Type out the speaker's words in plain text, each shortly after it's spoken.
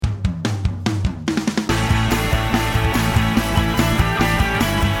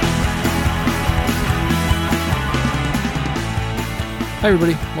Hi,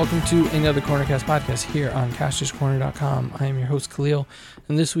 everybody. Welcome to another CornerCast podcast here on CastersCorner.com. I am your host, Khalil,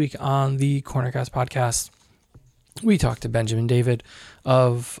 and this week on the CornerCast podcast, we talked to Benjamin David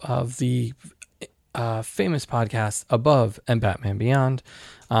of the famous podcast Above and Batman Beyond.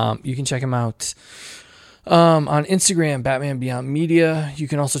 You can check him out on Instagram, Batman Beyond Media. You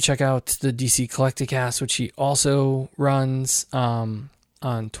can also check out the DC Collecticast, which he also runs on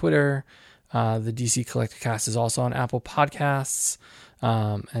Twitter. The DC Collecticast is also on Apple Podcasts.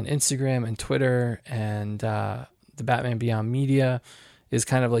 And Instagram and Twitter, and the Batman Beyond Media is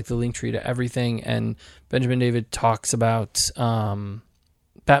kind of like the link tree to everything. And Benjamin David talks about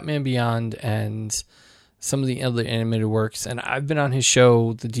Batman Beyond and some of the other animated works. And I've been on his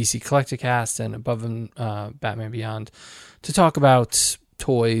show, the DC Collecticast, and Above and Batman Beyond, to talk about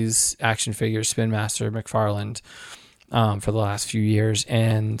toys, action figures, Spin Master, McFarlane for the last few years.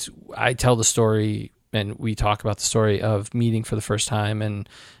 And I tell the story. And we talk about the story of meeting for the first time and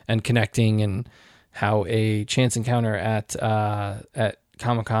connecting, and how a chance encounter at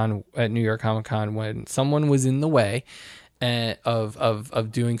Comic-Con, at New York Comic-Con, when someone was in the way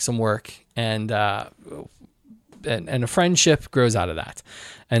of doing some work, and a friendship grows out of that.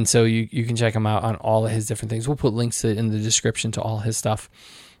 And so you can check him out on all of his different things. We'll put links in the description to all his stuff.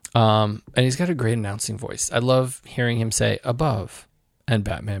 And he's got a great announcing voice. I love hearing him say Above and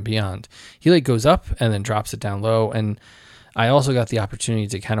Batman Beyond. He goes up and then drops it down low. And I also got the opportunity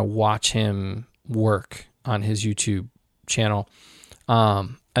to kind of watch him work on his YouTube channel.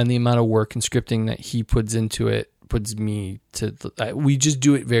 And the amount of work and scripting that he puts into it puts me to, we just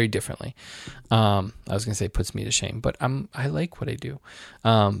do it very differently. I was going to say puts me to shame, but I like what I do.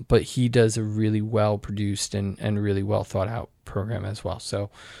 But he does a really well produced and really well thought out program as well. So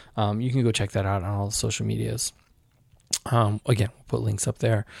you can go check that out on all the social medias. Again, we'll put links up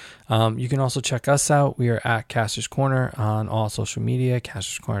there. You can also check us out. We are at Casters Corner on all social media,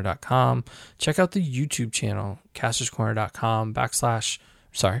 casterscorner.com. Check out the YouTube channel, casterscorner.com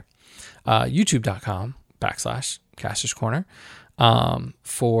YouTube.com/Casters Corner,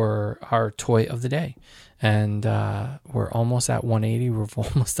 for our toy of the day. And we're almost at 180. We've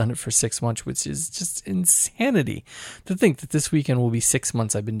almost done it for 6 months, which is just insanity to think that this weekend will be 6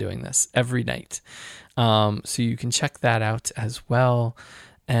 months I've been doing this every night. So you can check that out as well.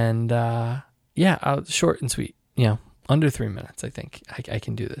 And short and sweet, under 3 minutes. I think I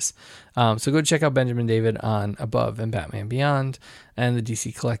can do this. So go check out Benjamin David on Above and Batman Beyond, and the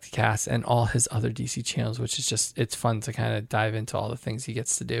DC Collecticast, and all his other DC channels, which is just, it's fun to kind of dive into all the things he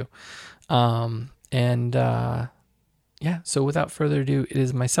gets to do. So without further ado, it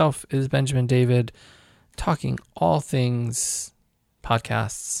is myself, it is Benjamin David, talking all things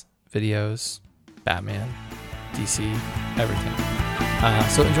podcasts, videos, Batman, DC, everything.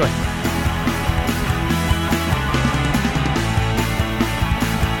 So enjoy.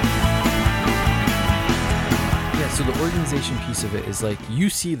 Yeah, so the organization piece of it is you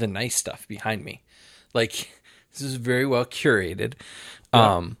see the nice stuff behind me. This is very well curated.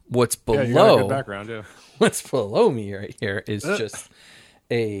 Yeah. What's below, you got a good background, yeah. What's below me right here is just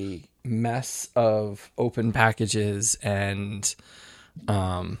a mess of open packages and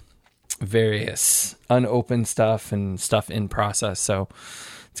various unopened stuff and stuff in process. So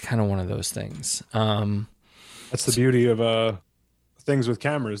it's kind of one of those things. That's the beauty of things with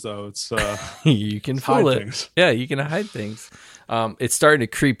cameras, though. It's you can fool it. Things. Yeah, you can hide things. It's starting to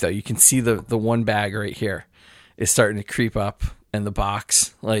creep, though. You can see the one bag right here is starting to creep up. And the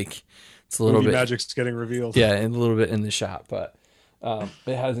box, it's a little Movie bit magic's getting revealed. Yeah, and a little bit in the shot, but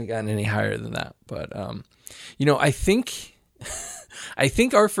it hasn't gotten any higher than that. But I think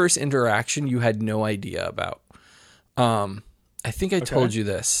our first interaction you had no idea about. I think I told you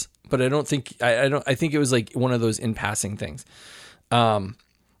this, but I don't think I think it was one of those in passing things.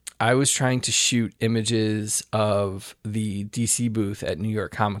 I was trying to shoot images of the DC booth at New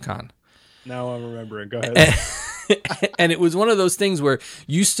York Comic-Con. Now I'm remembering. Go ahead. And it was one of those things where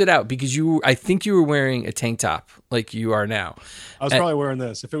you stood out because I think you were wearing a tank top like you are now. I was probably wearing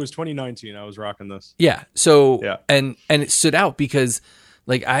this. If it was 2019, I was rocking this. Yeah. So, yeah. And it stood out because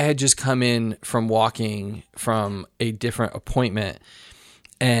I had just come in from walking from a different appointment,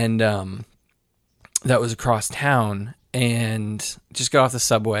 and that was across town, and just got off the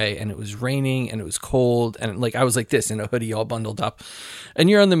subway, and it was raining and it was cold. And I was like this in a hoodie, all bundled up, and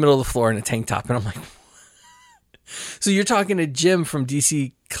you're on the middle of the floor in a tank top. And I'm like, so you're talking to Jim from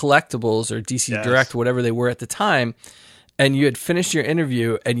DC Collectibles or DC Direct, whatever they were at the time. And you had finished your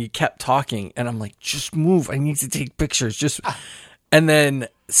interview and you kept talking. And I'm like, just move. I need to take pictures. And then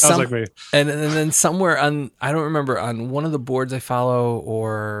and then somewhere on, I don't remember, on one of the boards I follow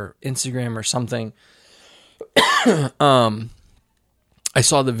or Instagram or something, I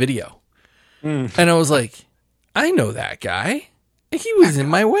saw the video Mm. and I was like, I know that guy. He was in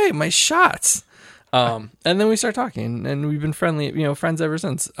my way, my shots. And then we start talking and we've been friends ever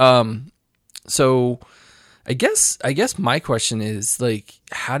since. So I guess my question is like,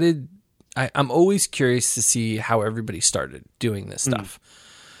 I'm always curious to see how everybody started doing this stuff.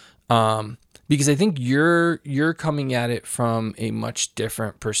 Because I think you're coming at it from a much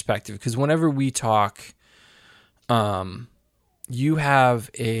different perspective. Because whenever we talk, you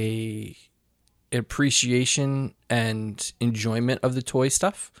have a appreciation and enjoyment of the toy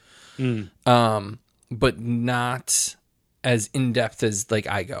stuff, but not as in depth as like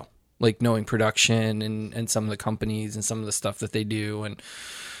I go, like knowing production and some of the companies and some of the stuff that they do, and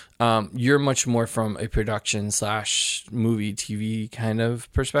you're much more from a production / movie TV kind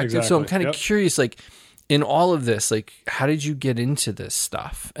of perspective. Exactly. So I'm kind of curious, like in all of this, like how did you get into this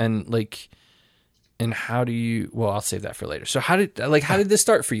stuff, and like. And how do you? Well, I'll save that for later. So how did this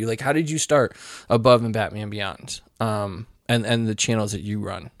start for you? Like, how did you start Above and Batman Beyond, and the channels that you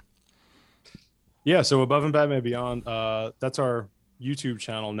run? Yeah, so Above and Batman Beyond, that's our YouTube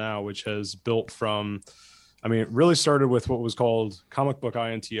channel now, which has built from. I mean, it really started with what was called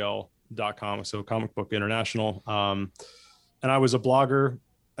comicbookintl.com, so Comic Book International. And I was a blogger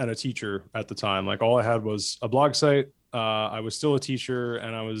and a teacher at the time. Like all I had was a blog site. I was still a teacher,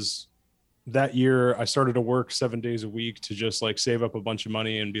 and that year I started to work 7 days a week to just like save up a bunch of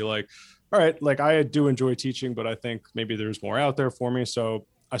money and be like, all right, like I do enjoy teaching, but I think maybe there's more out there for me. So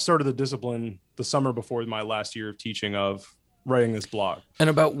I started the discipline the summer before my last year of teaching of writing this blog.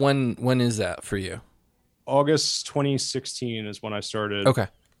 And about when is that for you? August 2016 is when I started. Okay.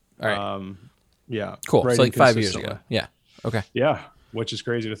 All right. Yeah. Cool. So like 5 years ago. Yeah. Okay. Yeah. Which is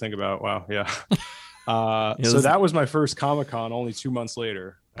crazy to think about. Wow. Yeah. So that was my first Comic-Con only 2 months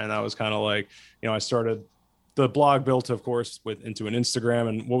later. And that was kind of like, I started the blog built, of course, into an Instagram.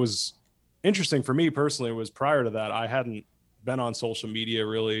 And what was interesting for me personally was prior to that, I hadn't been on social media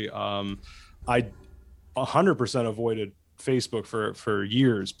really. I 100% avoided Facebook for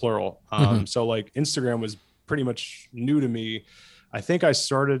years, plural. So like Instagram was pretty much new to me. I think I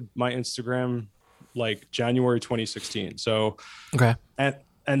started my Instagram like January 2016. So, okay.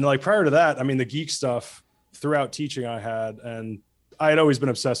 And like prior to that, I mean, the geek stuff throughout teaching I had always been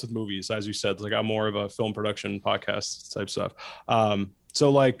obsessed with movies, as you said. Like I'm more of a film production podcast type stuff.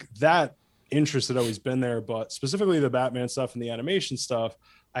 So like that interest had always been there, but specifically the Batman stuff and the animation stuff,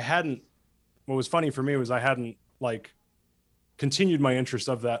 what was funny for me was I hadn't like continued my interest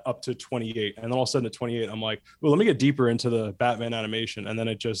of that up to 28. And then all of a sudden at 28, I'm like, well, let me get deeper into the Batman animation. And then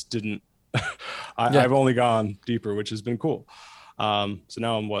it just didn't, I've only gone deeper, which has been cool. So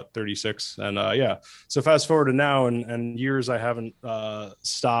now I'm 36 and so fast forward to now and years I haven't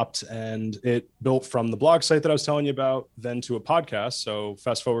stopped, and it built from the blog site that I was telling you about then to a podcast. So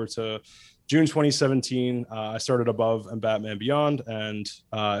fast forward to June 2017, I started Above and Batman Beyond, and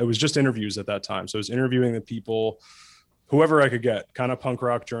it was just interviews at that time. So I was interviewing the people, whoever I could get, kind of punk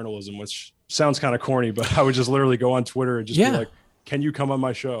rock journalism, which sounds kind of corny, but I would just literally go on Twitter and just be like, can you come on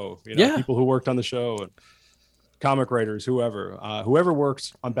my show? People who worked on the show and comic writers, whoever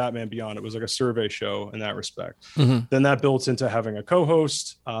worked on Batman Beyond. It was like a survey show in that respect. Then that built into having a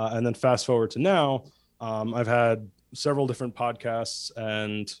co-host. And then fast forward to now, I've had several different podcasts,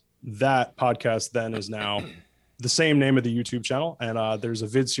 and that podcast then is now the same name of the YouTube channel. And there's a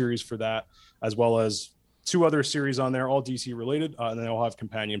vid series for that, as well as 2 other series on there, all DC related. And then I'll have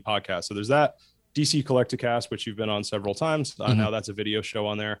companion podcasts. So there's that DC Collecticast, which you've been on several times. Now that's a video show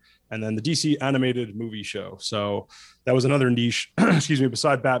on there. And then the DC animated movie show. So that was another niche,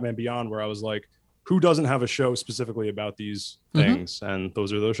 beside Batman Beyond, where I was like, who doesn't have a show specifically about these things? And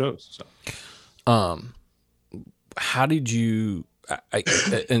those are those shows. So, how did you,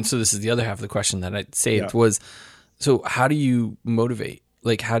 and so this is the other half of the question that I saved was, so how do you motivate?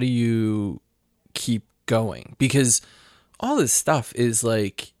 Like, how do you keep going? Because all this stuff is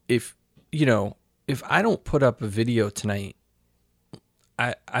like, if I don't put up a video tonight,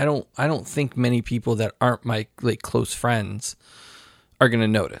 I don't think many people that aren't my like close friends are going to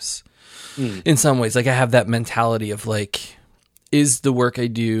notice. In some ways, like I have that mentality of like, is the work I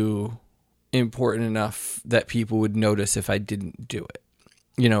do important enough that people would notice if I didn't do it?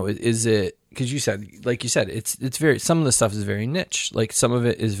 Is it, because you said, it's very, some of the stuff is very niche. Like some of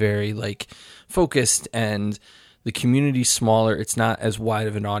it is very like focused, and the community's smaller. It's not as wide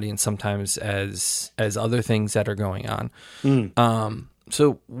of an audience sometimes as other things that are going on.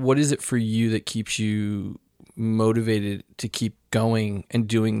 So what is it for you that keeps you motivated to keep going and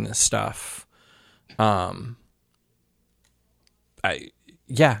doing this stuff?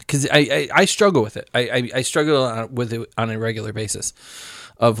 Yeah, because I struggle with it. I struggle with it on a regular basis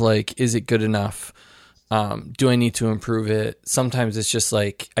of like, is it good enough? Do I need to improve it? Sometimes it's just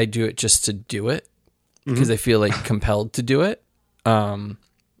like I do it just to do it because I feel like compelled to do it.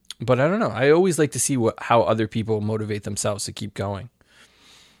 But I don't know. I always like to see how other people motivate themselves to keep going.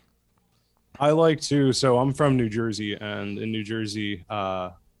 I like to. So I'm from New Jersey, and in New Jersey,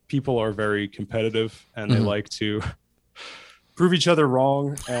 people are very competitive, and they like to prove each other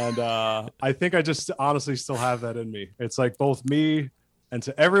wrong. And I think I just honestly still have that in me. It's like both me and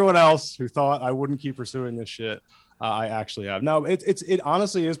to everyone else who thought I wouldn't keep pursuing this shit, I actually have. Now, it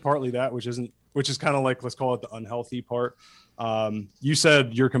honestly is partly that, which is kind of like, let's call it the unhealthy part. You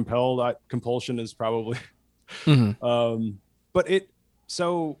said you're compelled. Compulsion is probably, but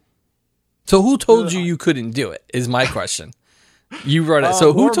So who told you couldn't do it is my question. You wrote it.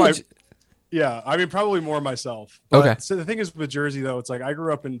 So who told you? Yeah, I mean, probably more myself. But, okay. So the thing is with Jersey, though, it's like I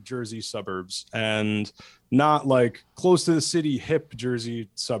grew up in Jersey suburbs and not like close to the city, hip Jersey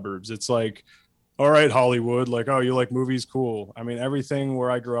suburbs. It's like, all right, Hollywood, like, oh, you like movies? Cool. I mean, everything where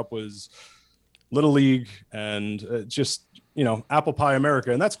I grew up was Little League and just, apple pie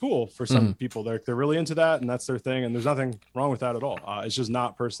America. And that's cool for some people. They're really into that and that's their thing. And there's nothing wrong with that at all. It's just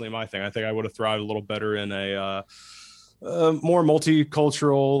not personally my thing. I think I would have thrived a little better in a more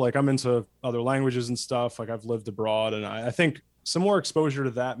multicultural, like I'm into other languages and stuff. Like I've lived abroad and I think some more exposure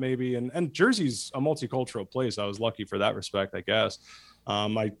to that maybe. And Jersey's a multicultural place. I was lucky for that respect, I guess.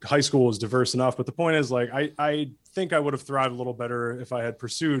 My high school was diverse enough, but the point is like, I think I would have thrived a little better if I had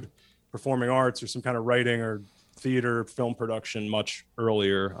pursued performing arts or some kind of writing or theater, film production much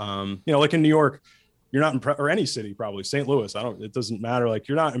earlier. Like in New York, you're not or any city, probably St. Louis. It doesn't matter. Like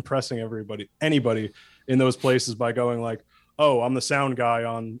you're not impressing anybody in those places by going like, oh, I'm the sound guy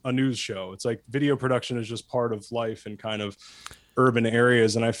on a news show. It's like video production is just part of life in kind of urban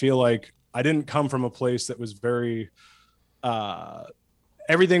areas. And I feel like I didn't come from a place that was very,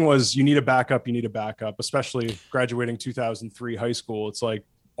 everything was, you need a backup, especially graduating 2003 high school. It's like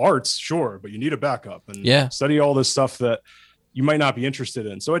arts, sure, but you need a backup and study all this stuff that you might not be interested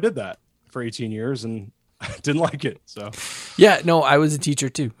in. So I did that for 18 years and I didn't like it. So yeah, no, I was a teacher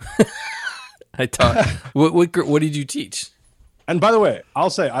too. I taught. What did you teach? And by the way, I'll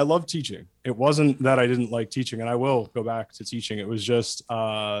say I love teaching. It wasn't that I didn't like teaching, and I will go back to teaching. It was just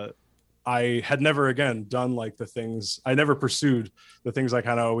I had never again done like the things I never pursued the things I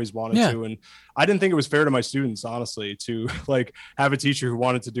kind of always wanted to, and I didn't think it was fair to my students, honestly, to like have a teacher who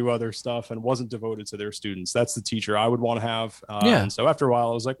wanted to do other stuff and wasn't devoted to their students. That's the teacher I would want to have. And so after a while,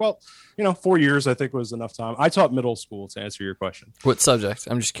 I was like, well, 4 years I think was enough time. I taught middle school to answer your question. What subject?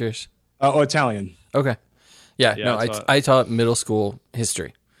 I'm just curious. Italian. Okay. Yeah, no, I taught middle school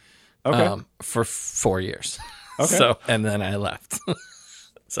history. Okay. For 4 years. Okay. So, and then I left.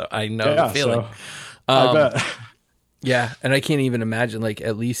 So I know the feeling. So I bet. Yeah, and I can't even imagine, like,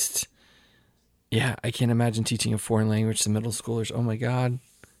 at least, I can't imagine teaching a foreign language to middle schoolers. Oh my God.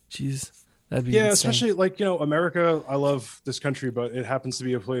 Jeez. That'd be insane. Especially like, America, I love this country, but it happens to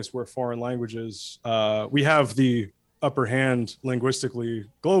be a place where foreign languages, we have the upper hand linguistically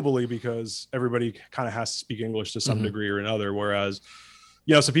globally because everybody kind of has to speak English to some degree or another. Whereas,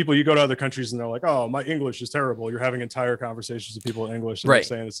 so people, you go to other countries and they're like, oh, my English is terrible. You're having entire conversations with people in English and they're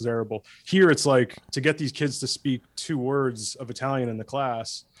saying this is terrible. Here, it's like to get these kids to speak 2 words of Italian in the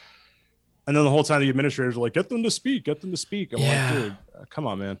class. And then the whole time the administrators are like, get them to speak. I'm like, dude, come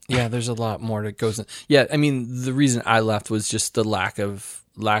on, man. Yeah, there's a lot more that goes in. Yeah, I mean, the reason I left was just the lack of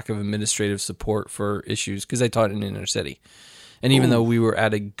administrative support for issues because I taught in inner city. And even though we were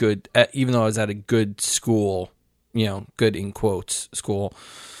even though I was at a good school, good in quotes school,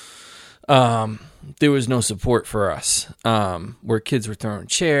 there was no support for us, where kids were throwing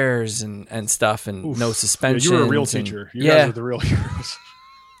chairs and stuff and no suspension. You were a real teacher. You guys were the real heroes.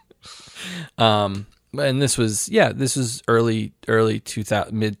 And this was early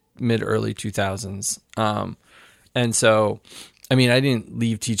 2000, mid early 2000s. And so, I mean, I didn't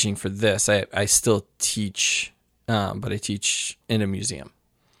leave teaching for this. I still teach, but I teach in a museum.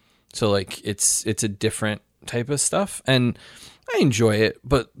 So like it's a different type of stuff and I enjoy it,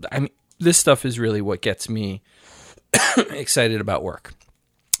 but I mean, this stuff is really what gets me excited about work.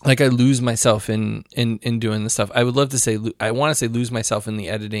 Like I lose myself in doing the stuff. I would love to say, I want to say lose myself in the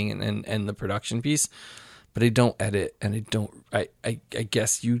editing and the production piece, but I don't edit and I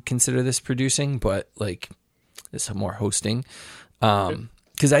guess you'd consider this producing, but like it's more hosting.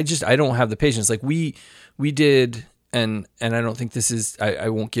 Cause I don't have the patience. Like we did, and I don't think this is, I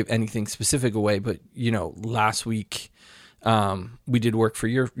won't give anything specific away, but last week, we did work for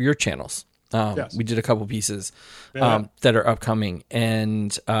your channels. Yes. We did a couple pieces Yeah. that are upcoming,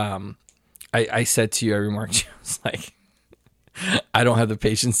 and I said to you, I remarked to you, I was like, I don't have the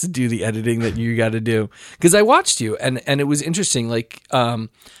patience to do the editing that you got to do, because I watched you and it was interesting. Like,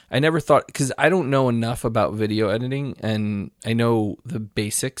 I never thought, because I don't know enough about video editing, and I know the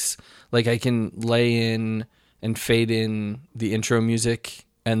basics. Like, I can lay in and fade in the intro music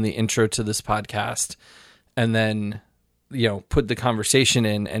and the intro to this podcast, and then, you know, put the conversation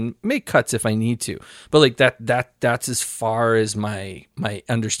in and make cuts if I need to. But like that's as far as my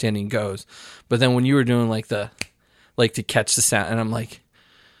understanding goes. But then when you were doing like to catch the sound, and I'm like,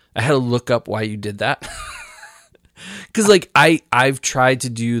 I had to look up why you did that. Cause like I've tried to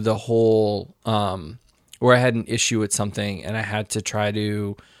do the whole, where I had an issue with something and I had to try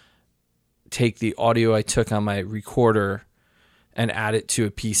to take the audio I took on my recorder and add it to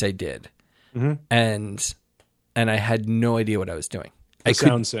a piece I did. Mm-hmm. And I had no idea what I was doing.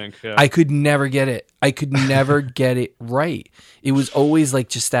 Sound sync. Yeah. I could never get it. I could never get it right. It was always like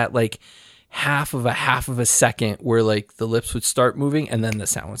just that like half of a second where like the lips would start moving and then the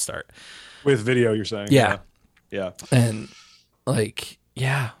sound would start. With video, you're saying? Yeah. Yeah. And like,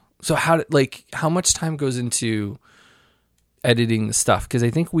 yeah. So how much time goes into editing the stuff? Because I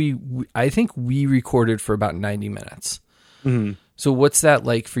think we recorded for about 90 minutes. Mm-hmm. So what's that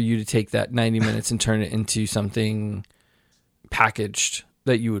like for you to take that 90 minutes and turn it into something packaged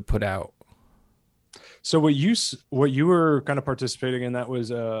that you would put out? So what you were kind of participating in, that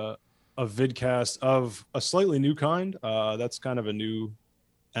was a vidcast of a slightly new kind. That's kind of a new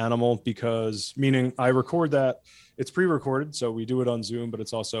animal, because meaning I record that, it's pre-recorded, so we do it on Zoom, but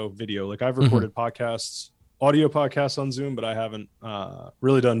it's also video. Like, I've recorded podcasts, audio podcasts on Zoom, but I haven't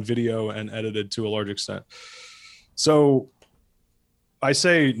really done video and edited to a large extent. So I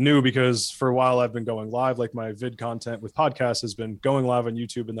say new because for a while I've been going live. Like, my vid content with podcasts has been going live on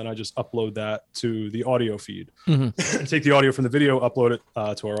YouTube, and then I just upload that to the audio feed. Take the audio from the video, upload it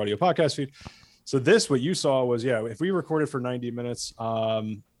to our audio podcast feed. So what you saw was, if we recorded for 90 minutes,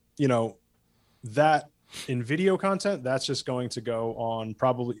 that in video content, that's just going to go on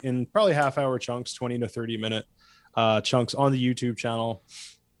probably half-hour chunks, 20 to 30-minute chunks on the YouTube channel.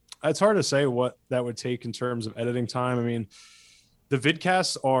 It's hard to say what that would take in terms of editing time. I mean, the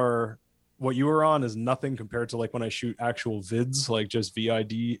vidcasts are, what you were on is nothing compared to like when I shoot actual vids, like just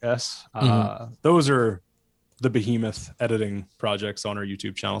VIDS. Those are the behemoth editing projects on our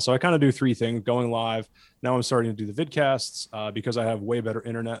YouTube channel. So I kind of do three things: going live. Now I'm starting to do the vidcasts because I have way better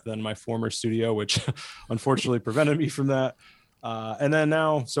internet than my former studio, which unfortunately prevented me from that. And then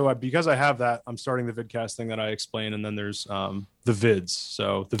now, because I have that, I'm starting the vidcast thing that I explained. And then there's the vids.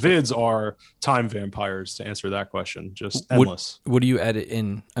 So the vids are time vampires, to answer that question. Just endless. What do you edit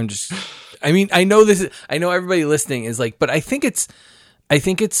in? I know everybody listening is like, but I think it's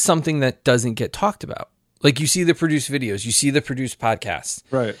something that doesn't get talked about. Like, you see the produced videos, you see the produced podcasts.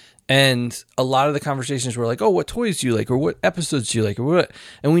 Right. And a lot of the conversations were like, oh, what toys do you like? Or what episodes do you like? Or what?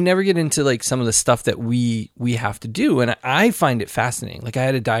 And we never get into like some of the stuff that we have to do. And I find it fascinating. Like, I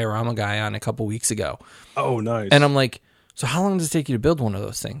had a diorama guy on a couple weeks ago. Oh, nice. And I'm like, so how long does it take you to build one of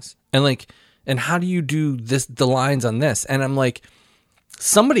those things? And like, and how do you do the lines on this? And I'm like,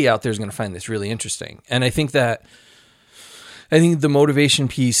 somebody out there is going to find this really interesting. And I think the motivation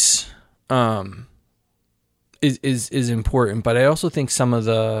piece, is important, but I also think some of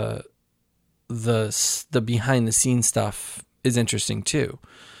the behind the scenes stuff is interesting too.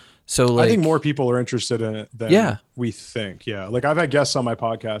 So like, I think more people are interested in it than we think. Yeah. Like, I've had guests on my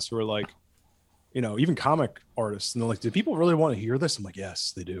podcast who are like, even comic artists, and they're like, do people really want to hear this? I'm like,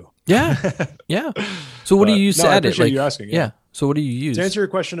 yes, they do. Yeah. Yeah. So what do you use to edit? I appreciate you asking. Yeah. So what do you use? To answer your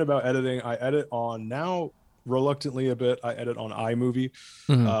question about editing, I edit on, now reluctantly a bit, I edit on iMovie.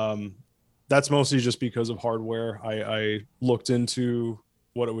 Mm-hmm. That's mostly just because of hardware. I looked into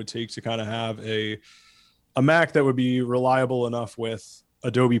what it would take to kind of have a Mac that would be reliable enough with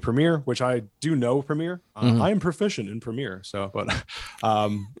Adobe Premiere, which I do know Premiere. I am proficient in Premiere. So, but,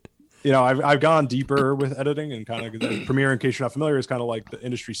 I've gone deeper with editing, and kind of Premiere, in case you're not familiar, is kind of like the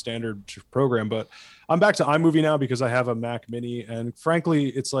industry standard program. But I'm back to iMovie now because I have a Mac Mini. And frankly,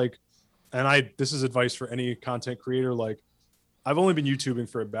 it's like, this is advice for any content creator, like, I've only been YouTubing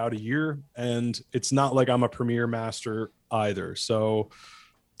for about a year, and it's not like I'm a Premiere master either. So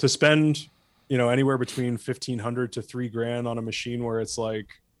to spend, anywhere between $1,500 to $3,000 on a machine where it's like,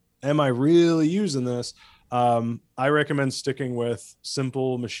 am I really using this? I recommend sticking with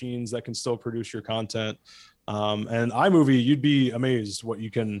simple machines that can still produce your content. And iMovie, you'd be amazed what you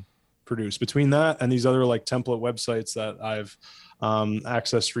can produce between that and these other like template websites that I've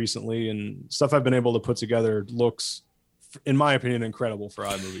accessed recently, and stuff I've been able to put together looks in my opinion, incredible for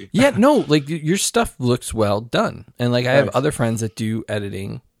iMovie. Yeah, no, like your stuff looks well done. And like I have Thanks. other friends that do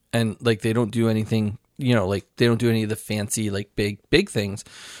editing and like they don't do anything, you know, like they don't do any of the fancy like big things,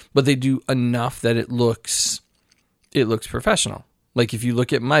 but they do enough that it looks professional. Like if you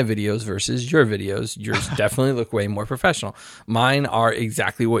look at my videos versus your videos, yours definitely look way more professional. Mine are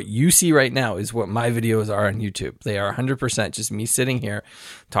exactly what you see right now is what my videos are on YouTube. They are 100% just me sitting here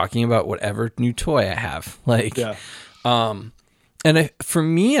talking about whatever new toy I have. Like, Yeah. for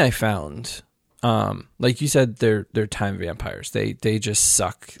me, I found, like you said, they're time vampires. They just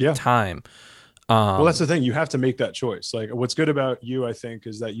suck time. Well, that's the thing. You have to make that choice. Like what's good about you, I think,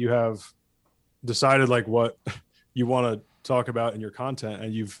 is that you have decided like what you want to talk about in your content,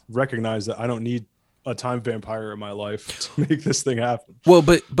 and you've recognized that I don't need a time vampire in my life to make this thing happen. Well,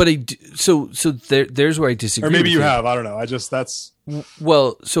 but there's where I disagree. Or maybe with you have. I don't know. That's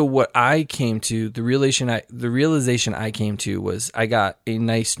well. So what I came to, the realization I came to was I got a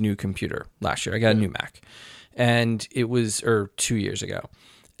nice new computer last year. I got a new Mac, and it was 2 years ago,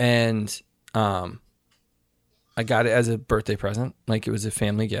 and I got it as a birthday present. Like it was a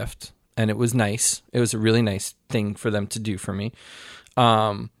family gift. And it was nice. It was a really nice thing for them to do for me.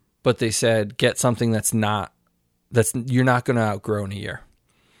 But they said, get something that's you're not going to outgrow in a year.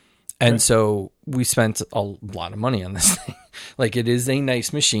 And so we spent a lot of money on this thing. Like it is a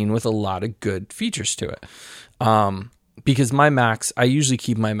nice machine with a lot of good features to it. Because my Macs, I usually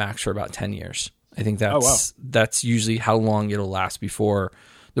keep my Macs for about 10 years. I think that's usually how long it'll last before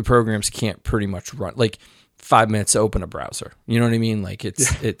the programs can't pretty much run. Like 5 minutes to open a browser. You know what I mean? Like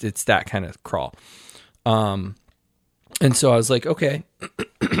it's that kind of crawl. And so I was like, okay,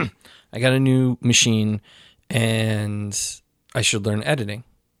 I got a new machine and I should learn editing.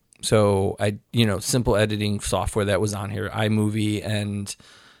 So simple editing software that was on here, iMovie, and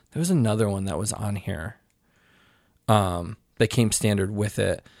there was another one that was on here that came standard with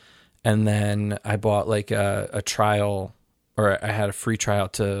it. And then I bought like a trial, or I had a free trial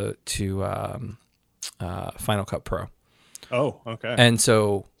to Final Cut Pro. Oh, okay. And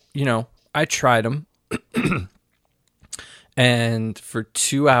so, I tried them and for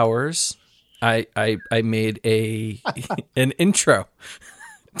 2 hours I made an intro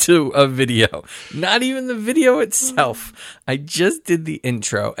to a video. Not even the video itself. I just did the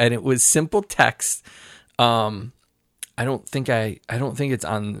intro and it was simple text. I don't think it's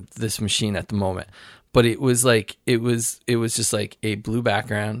on this machine at the moment, but it was just like a blue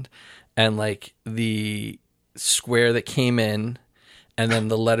background and like the square that came in and then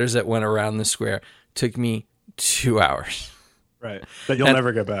the letters that went around the square. Took me 2 hours. Right. That you'll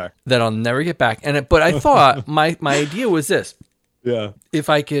never get back. That I'll never get back. But I thought my idea was this. Yeah. If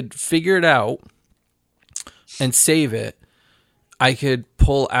I could figure it out and save it, I could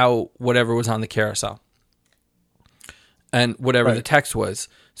pull out whatever was on the carousel and whatever the text was.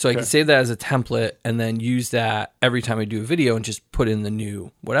 So I could save that as a template and then use that every time I do a video and just put in the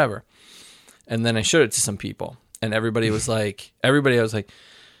new whatever. And then I showed it to some people and everybody I was like,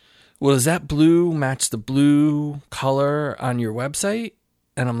 well, does that blue match the blue color on your website?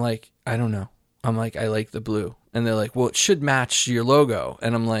 And I'm like, I don't know. I'm like, I like the blue. And they're like, well, it should match your logo.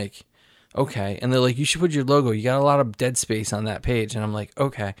 And I'm like, okay. And they're like, you should put your logo. You got a lot of dead space on that page. And I'm like,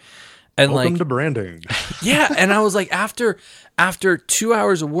 okay. And welcome like to branding. Yeah. And I was like, after 2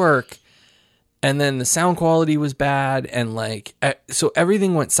 hours of work, and then the sound quality was bad. And like, so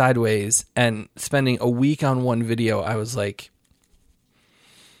everything went sideways. And spending a week on one video, I was like,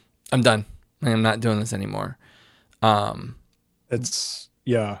 I'm done. I'm not doing this anymore. So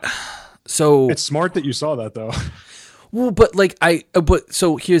it's smart that you saw that though. Well, but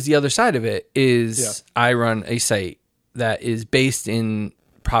so here's the other side of it is I run a site that is based in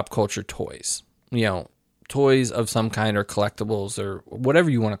pop culture toys, toys of some kind or collectibles or whatever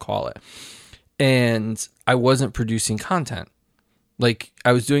you want to call it. And I wasn't producing content. Like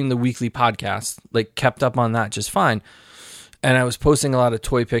I was doing the weekly podcast, like kept up on that just fine. And I was posting a lot of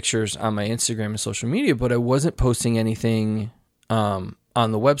toy pictures on my Instagram and social media, but I wasn't posting anything on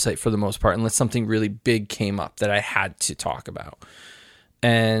the website for the most part, unless something really big came up that I had to talk about.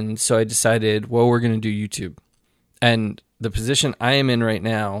 And so I decided, well, we're going to do YouTube. And the position I am in right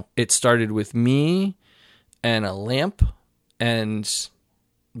now, it started with me and a lamp and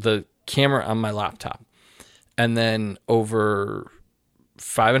the camera on my laptop. And then over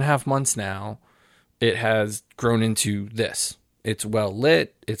 5.5 months now, it has grown into this. It's well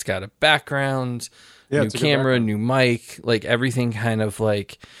lit. It's got a background, new camera, new mic, like everything kind of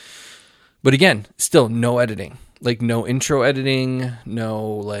like, but again, still no editing, like no intro editing, no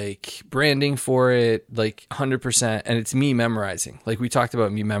like branding for it, like 100%. And it's me memorizing. Like we talked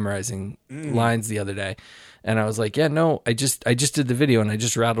about me memorizing lines the other day. And I was like, yeah, no, I just did the video and I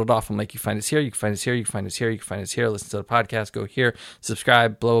just rattled off. I'm like, you find us here, you can find us here, you can find us here, you can find us here, listen to the podcast, go here,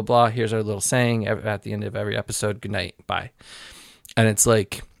 subscribe, blah, blah, blah. Here's our little saying at the end of every episode. Good night. Bye. And it's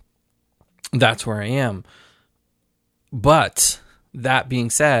like, that's where I am. But that being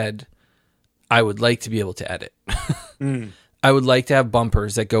said, I would like to be able to edit. I would like to have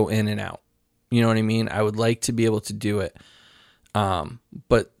bumpers that go in and out. You know what I mean? I would like to be able to do it.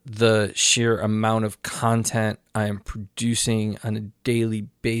 But the sheer amount of content I am producing on a daily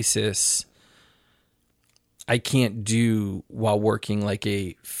basis, I can't do while working like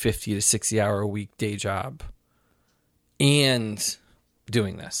a 50 to 60 hour a week day job and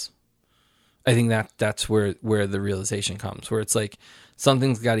doing this. I think that's where the realization comes, where it's like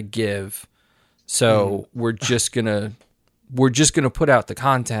something's got to give. So we're just gonna put out the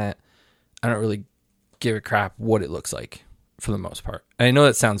content. I don't really give a crap what it looks like for the most part. And I know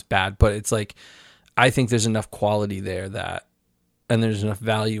that sounds bad, but it's like I think there's enough quality there and there's enough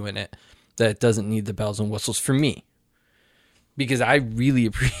value in it that it doesn't need the bells and whistles for me. Because I really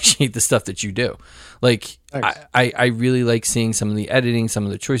appreciate the stuff that you do. Like, I really like seeing some of the editing, some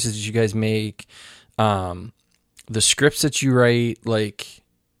of the choices that you guys make, the scripts that you write. Like,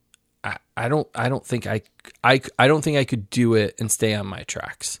 I don't think I could do it and stay on my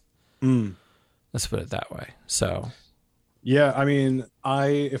tracks. Let's put it that way. So, yeah, I mean,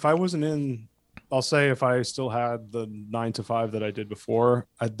 if I wasn't in, I'll say if I still had the 9 to 5 that I did before,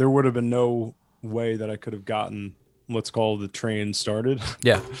 there would have been no way that I could have gotten, let's call the train started.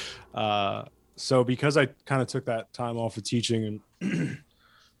 Yeah. So because I kind of took that time off of teaching and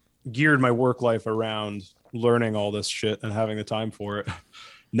geared my work life around learning all this shit and having the time for it,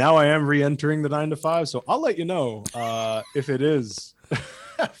 now I am re-entering the 9 to 5. So I'll let you know if it is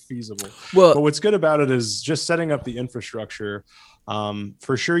feasible. Well, but what's good about it is just setting up the infrastructure.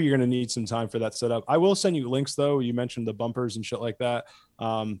 For sure, you're going to need some time for that setup. I will send you links, though. You mentioned the bumpers and shit like that.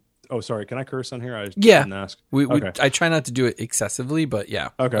 Oh, sorry. Can I curse on here? I didn't ask. I try not to do it excessively, but yeah.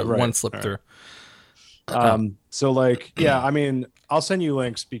 Okay, right. One slip through. So like, yeah, I mean, I'll send you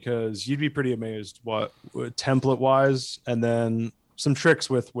links because you'd be pretty amazed what template wise, and then some tricks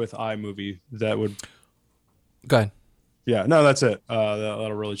with iMovie that would. Go ahead. Yeah, no, that's it.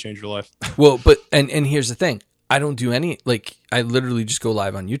 That'll really change your life. Well, but and here's the thing. I don't do any, like, I literally just go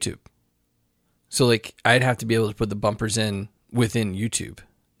live on YouTube. So like, I'd have to be able to put the bumpers in within YouTube.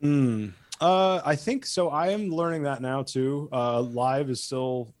 I think so. I am learning that now too. Live is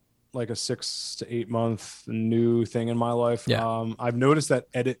still like a 6 to 8 month new thing in my life. Yeah. I've noticed that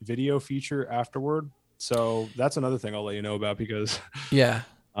edit video feature afterward. So that's another thing I'll let you know about because yeah.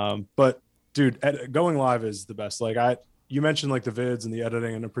 But dude, going live is the best. Like you mentioned like the vids and the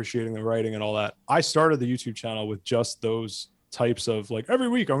editing and appreciating the writing and all that. I started the YouTube channel with just those types of like, every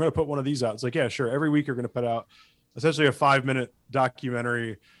week I'm going to put one of these out. It's like, yeah, sure. Every week you're going to put out essentially a 5-minute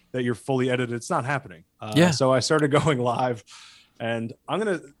documentary that you're fully edited. It's not happening. So I started going live, and I'm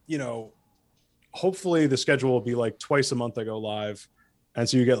going to, hopefully the schedule will be like twice a month I go live. And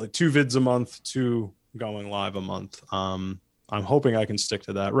so you get like 2 vids a month, 2 going live a month. I'm hoping I can stick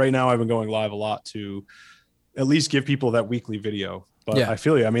to that. Right now I've been going live a lot to at least give people that weekly video, but I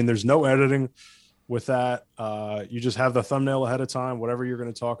feel you. I mean, there's no editing with that. You just have the thumbnail ahead of time, whatever you're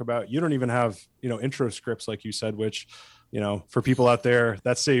going to talk about. You don't even have, intro scripts, like you said, which, for people out there,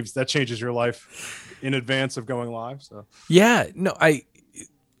 that changes your life in advance of going live. So, yeah, no,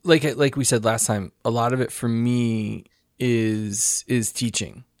 like we said last time, a lot of it for me is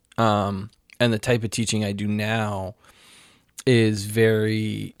teaching. And the type of teaching I do now is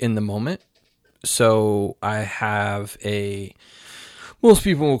very in the moment. So I have most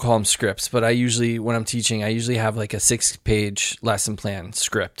people will call them scripts, but when I'm teaching, I usually have like a 6-page lesson plan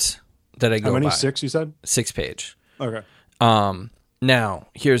script that I go by. How many? 6, you said? 6-page. Okay. Now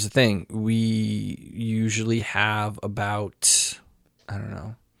here's the thing. We usually have about, I don't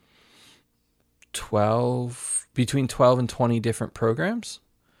know, between 12 and 20 different programs.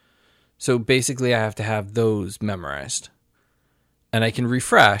 So basically I have to have those memorized, and I can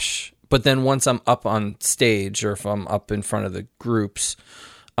refresh. But then once I'm up on stage, or if I'm up in front of the groups,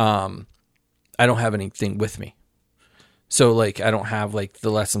 I don't have anything with me. So like, I don't have like the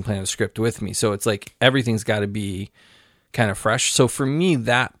lesson plan or script with me. So it's like, everything's got to be kind of fresh. So for me,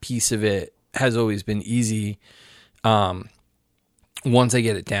 that piece of it has always been easy. Once I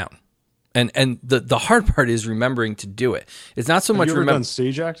get it down, and the hard part is remembering to do it. It's not so much. Have you ever done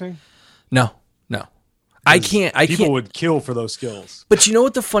stage acting? No. I can't. People would kill for those skills. But you know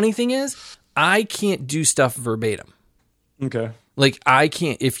what the funny thing is? I can't do stuff verbatim. Okay. Like, I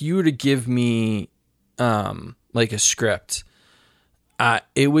can't. If you were to give me like a script,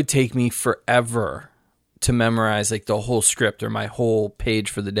 it would take me forever to memorize like the whole script or my whole page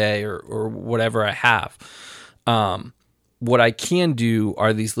for the day or whatever I have. What I can do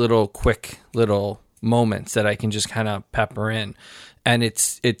are these little quick little moments that I can just kind of pepper in, and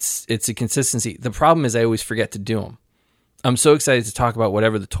it's a consistency. The problem is I always forget to do them. I'm so excited to talk about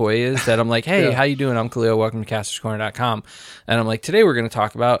whatever the toy is that I'm like, hey, Yeah. how you doing? I'm Khalil. Welcome to casterscorner.com. And I'm like, today we're going to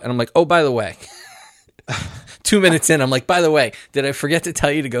talk about, and I'm like, oh, by the way, 2 minutes in, I'm like, by the way, did I forget to tell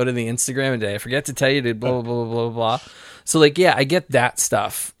you to go to the Instagram, and did I forget to tell you to blah, blah, blah, blah, blah, blah. So like, yeah, I get that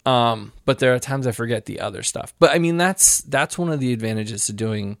stuff. But there are times I forget the other stuff. But I mean, that's one of the advantages to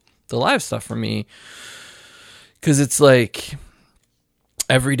doing the live stuff for me. 'Cause it's like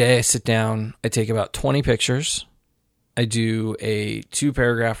every day I sit down, I take about 20 pictures. I do a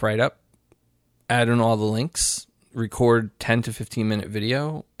 2-paragraph write-up, add in all the links, record 10 to 15 minute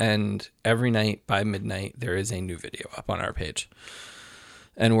video, and every night by midnight there is a new video up on our page.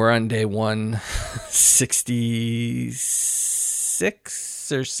 And we're on day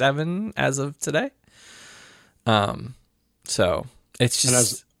 166 or 7 as of today. So it's just... And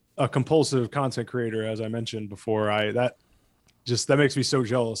as a compulsive content creator, as I mentioned before, that makes me so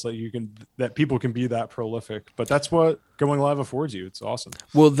jealous that people can be that prolific. But that's what going live affords you. It's awesome.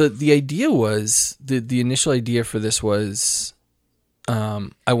 Well, the idea was the initial idea for this was,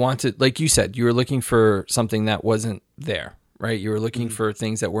 I wanted, like you said, you were looking for something that wasn't there, right? You were looking for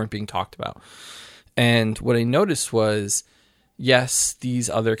things that weren't being talked about. And what I noticed was, yes, these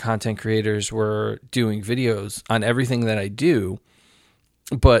other content creators were doing videos on everything that I do,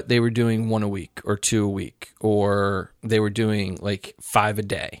 but they were doing 1 a week or 2 a week, or they were doing like 5 a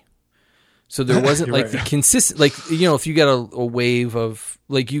day. So there wasn't like right. the consistent, like, you know, if you got a wave of,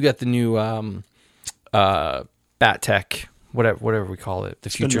 like, you got the new Bat Tech, whatever we call it, the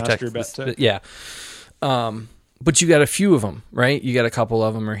future tech. Bat Tech. Yeah. But you got a few of them, right? You got a couple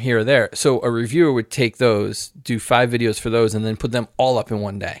of them or here or there. So a reviewer would take those, do 5 videos for those, and then put them all up in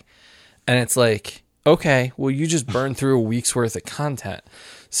one day. And it's like, okay, well, you just burned through a week's worth of content.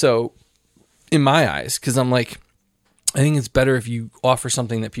 So in my eyes, because I'm like, I think it's better if you offer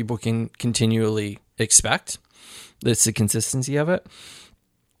something that people can continually expect. That's the consistency of it.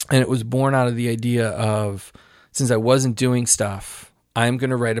 And it was born out of the idea of, since I wasn't doing stuff, I'm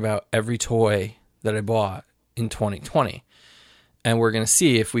going to write about every toy that I bought in 2020. And we're going to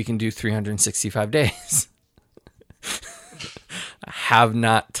see if we can do 365 days. I have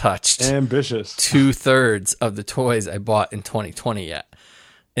not touched ambitious 2/3 of the toys I bought in 2020 yet.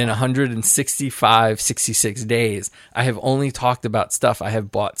 In 66 days, I have only talked about stuff I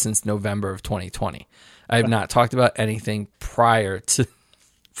have bought since November of 2020. I have not talked about anything prior to,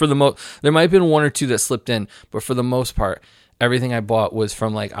 there might have been 1 or 2 that slipped in, but for the most part, everything I bought was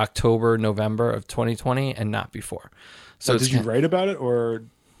from like October, November of 2020 and not before. So did you write about it or...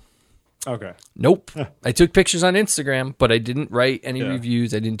 Okay. Nope. I took pictures on Instagram, but I didn't write any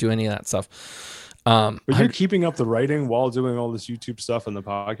reviews. I didn't do any of that stuff. But you're keeping up the writing while doing all this YouTube stuff and the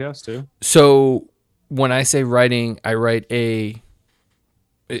podcast too? So when I say writing, I write it's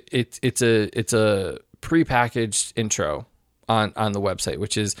a prepackaged intro on the website,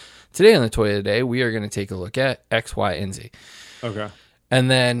 which is today on the Toy of the Day, we are going to take a look at X, Y, and Z. Okay. And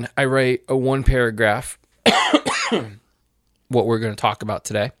then I write a 1-paragraph, what we're going to talk about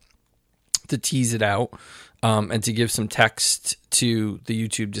today, to tease it out, and to give some text to the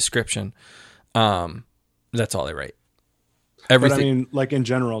YouTube description. That's all I write. Everything. But I mean, like in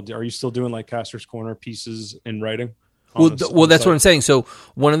general, are you still doing like Caster's Corner pieces in writing? Well, that's what I'm saying. So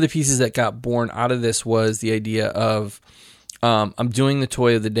one of the pieces that got born out of this was the idea of, I'm doing the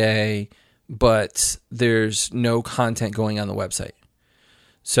Toy of the Day, but there's no content going on the website.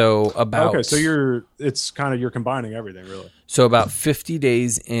 So so you're combining everything really. So about 50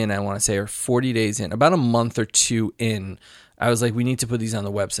 days in, I want to say, or 40 days in, about a month or 2 in, I was like, we need to put these on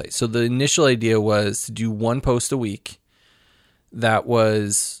the website. So the initial idea was to do 1 post a week. That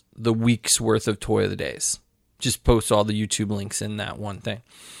was the week's worth of Toy of the Days. Just post all the YouTube links in that one thing.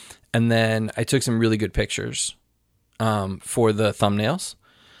 And then I took some really good pictures for the thumbnails.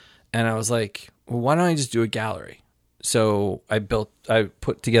 And I was like, well, why don't I just do a gallery? So I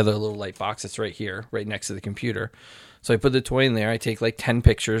put together a little light box that's right here, right next to the computer. So I put the toy in there. I take like 10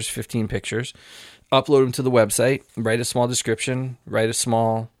 pictures, 15 pictures, upload them to the website, write a small description, write a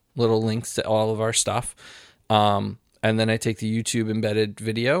small little links to all of our stuff. And then I take the YouTube embedded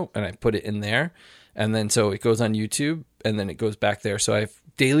video and I put it in there. And then so it goes on YouTube and then it goes back there. So I have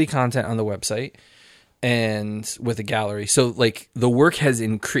daily content on the website and with a gallery. So like the work has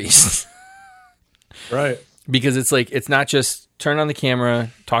increased. Right. Because it's like, it's not just turn on the camera,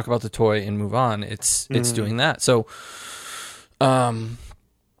 talk about the toy and move on. It's doing that. So,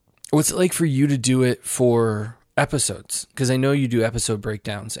 What's it like for you to do it for episodes? Because I know you do episode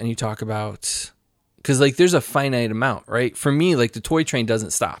breakdowns and you talk about, because like there's a finite amount, right? For me, like the toy train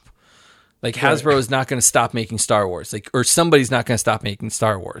doesn't stop. Like Hasbro is not going to stop making Star Wars, like, or somebody's not going to stop making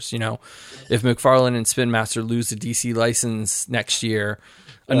Star Wars. You know, if McFarlane and Spin Master lose the DC license next year,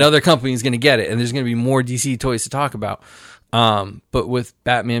 another company is going to get it, and there's going to be more DC toys to talk about. But with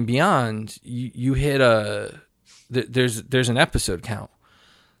Batman Beyond, you hit there's an episode count.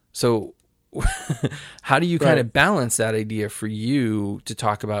 So how do you kind of balance that idea for you to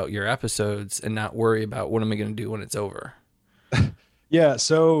talk about your episodes and not worry about what am I going to do when it's over? Yeah,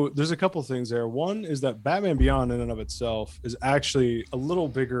 so there's a couple things there. One is that Batman Beyond in and of itself is actually a little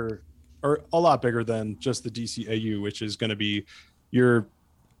bigger, or a lot bigger than just the DCAU, which is going to be your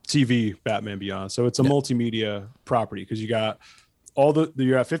TV Batman Beyond. So it's a multimedia property because you got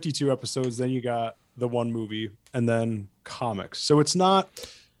you got 52 episodes, then you got the one movie, and then comics. So it's not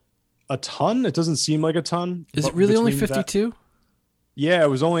a ton. It doesn't seem like a ton. Is it really only 52? Yeah, it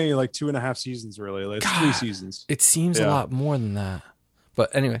was only like 2.5 seasons, really. Like 3 seasons. It seems a lot more than that.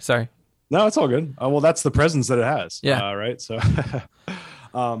 But anyway, sorry. No, it's all good. Well, that's the presence that it has. Yeah. Right. So,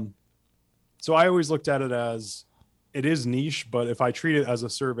 so I always looked at it as it is niche, but if I treat it as a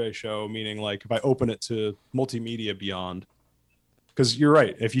survey show, meaning like if I open it to multimedia beyond, because you're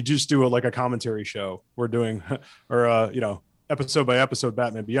right. If you just do like a commentary show, we're doing, or, episode by episode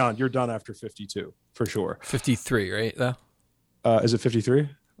Batman Beyond, you're done after 52 for sure. 53, right? Though. Is it 53?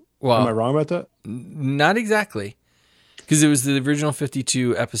 Well, am I wrong about that? Not exactly. Because it was the original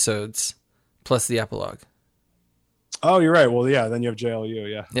 52 episodes plus the epilogue. Oh, you're right. Well, yeah, then you have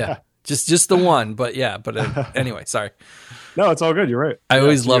JLU. Yeah. Yeah. just the one. But yeah. But anyway, sorry. No, it's all good. You're right. I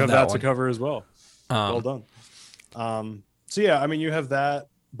always love that one to cover as well. Well done. So, yeah, I mean, you have that.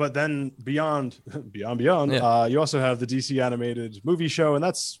 But then beyond, you also have the DC animated movie show. And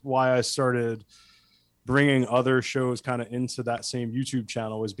that's why I started bringing other shows kind of into that same YouTube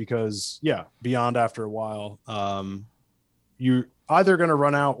channel, is because, Beyond after a while, you're either going to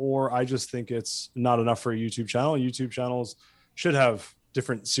run out, or I just think it's not enough for a YouTube channel. YouTube channels should have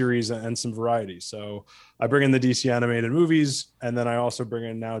different series and some variety. So I bring in the DC animated movies, and then I also bring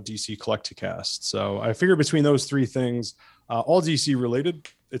in now DC Collecticast. So I figure between those three things, all DC related,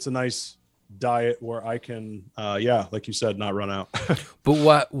 it's a nice diet where I can, like you said, not run out.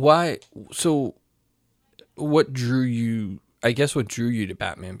 But why? So what drew you? I guess what drew you to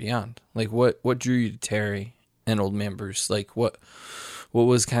Batman Beyond? Like what drew you to Terry and Old Man Bruce? Like what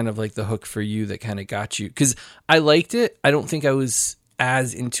was kind of like the hook for you that kind of got you? Because I liked it. I don't think I was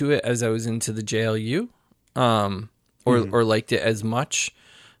as into it as I was into the JLU, or liked it as much.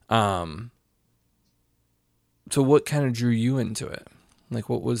 So what kind of drew you into it? Like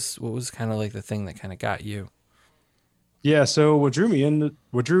what was kind of like the thing that kind of got you? Yeah, so what drew me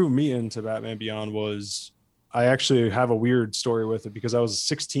into Batman Beyond was, I actually have a weird story with it, because I was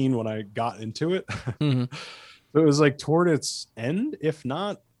 16 when I got into it. Mm-hmm. It was like toward its end, if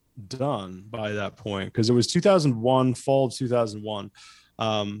not done by that point, because it was 2001, fall of 2001.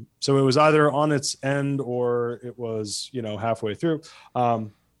 So it was either on its end or it was, halfway through.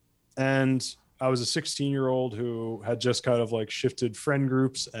 And I was a 16-year-old who had just kind of like shifted friend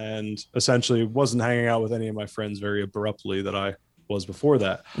groups and essentially wasn't hanging out with any of my friends very abruptly that I was before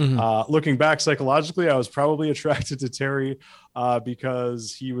that. Mm-hmm. Looking back psychologically, I was probably attracted to Terry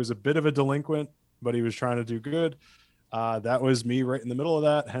because he was a bit of a delinquent, but he was trying to do good. That was me right in the middle of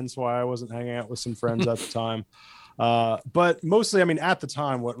that, hence why I wasn't hanging out with some friends at the time. But mostly, I mean, at the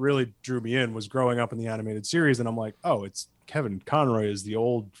time, what really drew me in was growing up in the animated series. And I'm like, oh, it's Kevin Conroy is the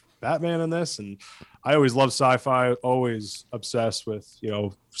old Batman in this. And I always loved sci-fi, always obsessed with,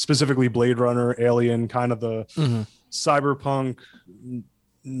 specifically Blade Runner, Alien, kind of the cyberpunk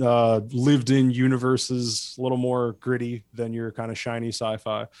lived in universes, a little more gritty than your kind of shiny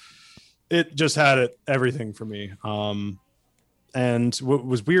sci-fi. It just had everything for me. And what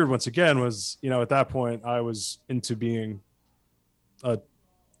was weird once again was, at that point I was into being I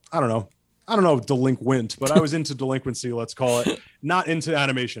don't know, delinquent, but I was into delinquency, let's call it. Not into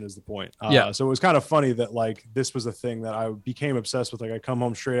animation is the point. So it was kind of funny that like this was a thing that I became obsessed with. Like I come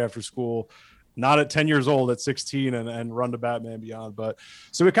home straight after school, not at 10 years old, at 16 and run to Batman Beyond. But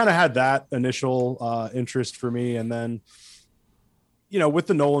so it kind of had that initial interest for me. And then, with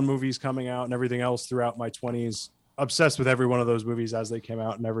the Nolan movies coming out and everything else throughout my 20s, obsessed with every one of those movies as they came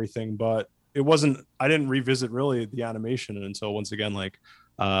out and everything. But I didn't revisit really the animation until once again, like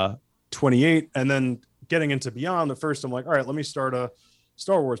 28. And then getting into Beyond, at first I'm like, all right, let me start a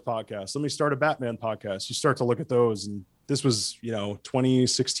Star Wars podcast. Let me start a Batman podcast. You start to look at those. And this was,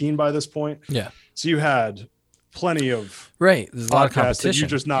 2016 by this point. Yeah. So you had plenty of right. There's a lot of podcasts that competition. you're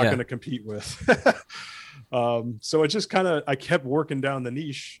just not going to compete with. So it just kind of, I kept working down the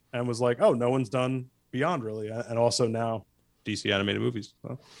niche and was like, oh, no one's done Beyond really. And also now DC animated movies.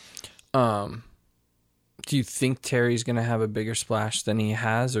 So. Do you think Terry's going to have a bigger splash than he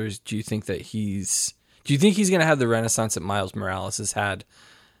has, or do you think that do you think he's going to have the renaissance that Miles Morales has had?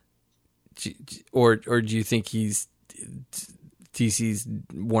 Or do you think DC's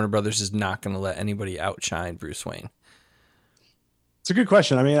Warner Brothers is not going to let anybody outshine Bruce Wayne? It's a good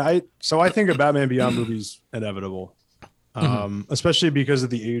question. I mean, I think a Batman Beyond movie's inevitable, especially because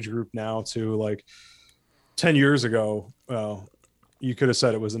of the age group now too. Like 10 years ago, you could have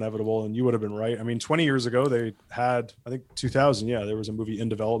said it was inevitable and you would have been right. I mean, 20 years ago, they had, I think 2000. Yeah, there was a movie in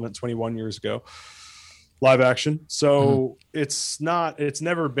development 21 years ago, live action. So it's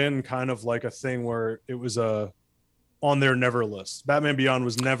never been kind of like a thing where it was on their never list. Batman Beyond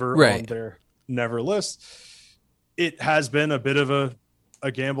was never on their never list. It has been a bit of a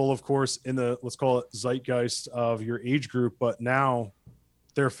gamble, of course, in the, let's call it zeitgeist of your age group. But now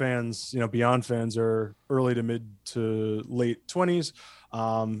their fans, Beyond fans are early to mid to late 20s,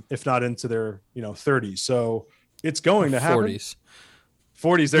 if not into their, 30s. So it's going to happen. 40s.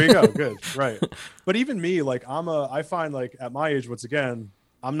 There you go. Good. Right. But even me, like I find like at my age, once again,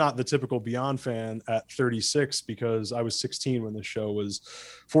 I'm not the typical Beyond fan at 36 because I was 16 when the show was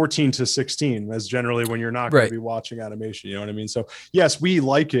 14 to 16. As generally when you're not going to be watching animation, you know what I mean? So yes, we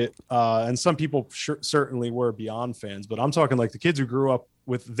like it. And some people certainly were Beyond fans, but I'm talking like the kids who grew up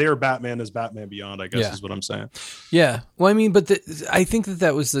with their Batman as Batman Beyond, I guess is what I'm saying. Yeah. Well, I mean, but I think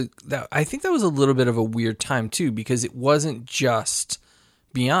that was I think that was a little bit of a weird time too, because it wasn't just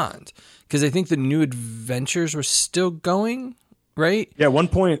Beyond, because I think the New Adventures were still going. Right. Yeah. At one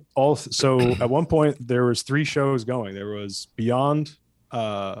point, there was 3 shows going. There was Beyond.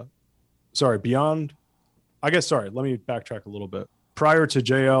 Beyond. Let me backtrack a little bit. Prior to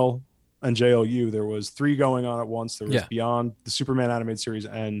JL and JLU, there was 3 going on at once. There was Beyond, the Superman animated series,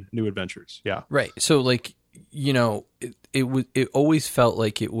 and New Adventures. Yeah. Right. So like, it always felt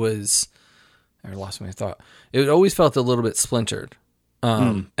like it was. I lost my thought. It always felt a little bit splintered.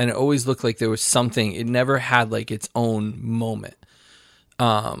 And it always looked like there was something. It never had like its own moment,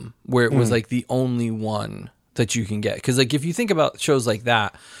 where it was like the only one that you can get. Because like if you think about shows like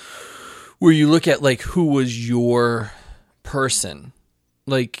that, where you look at like who was your person,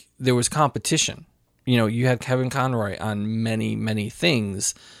 like there was competition. You had Kevin Conroy on many, many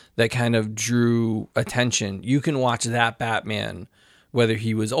things that kind of drew attention. You can watch that Batman, whether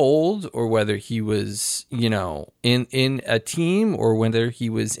he was old or whether he was, in a team or whether he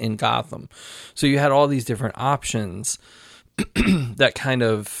was in Gotham. So you had all these different options that kind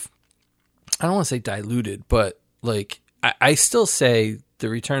of, I don't want to say diluted, but like, I still say The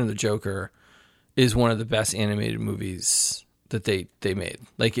Return of the Joker is one of the best animated movies that they made.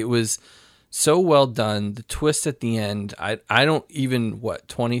 Like it was so well done. The twist at the end, I don't even,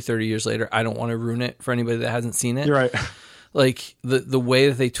 20, 30 years later, I don't want to ruin it for anybody that hasn't seen it. You're right. Like the way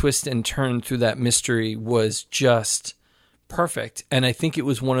that they twist and turn through that mystery was just perfect. And I think it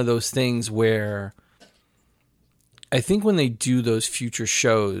was one of those things where I think when they do those future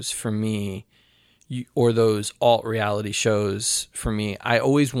shows for me, or those alt reality shows for me, I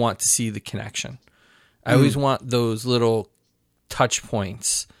always want to see the connection. I always want those little touch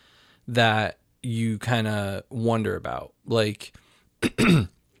points that you kind of wonder about. Like, I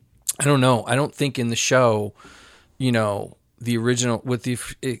don't know. I don't think in the show, the original, with the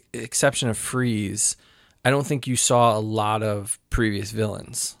exception of Freeze, I don't think you saw a lot of previous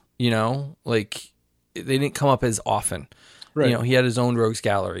villains, like they didn't come up as often. Right. He had his own rogues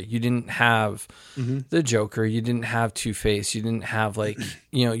gallery. You didn't have the Joker. You didn't have Two-Face. You didn't have like,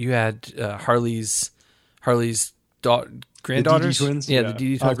 you had Harley's granddaughters. The DD twins. Yeah, the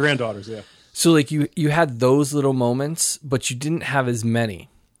DD twins. Granddaughters, yeah. So like you had those little moments, but you didn't have as many.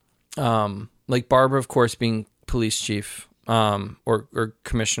 Like Barbara, of course, being police chief. Or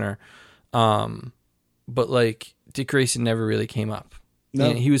commissioner, but like Dick Grayson never really came up.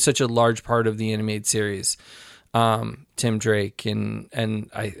 No. He was such a large part of the animated series. Tim Drake and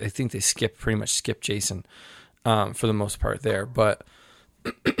I think they pretty much skipped Jason for the most part there. But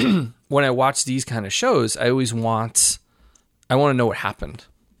when I watch these kind of shows, I want to know what happened.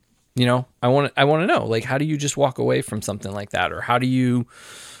 I want to know, like, how do you just walk away from something like that, or how do you?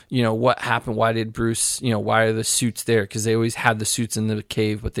 What happened? Why did Bruce, why are the suits there? Because they always had the suits in the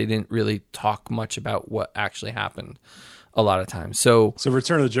cave, but they didn't really talk much about what actually happened a lot of times. So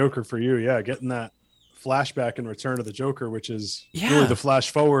Return of the Joker for you. Yeah. Getting that flashback in Return of the Joker, which is really the flash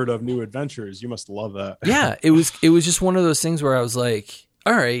forward of New Adventures. You must love that. Yeah. It was just one of those things where I was like,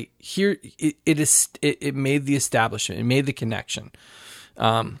 all right, here it made the establishment, it made the connection.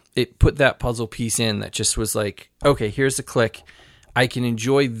 It put that puzzle piece in that just was like, okay, here's the click. I can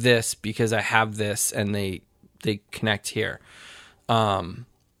enjoy this because I have this, and they connect here. And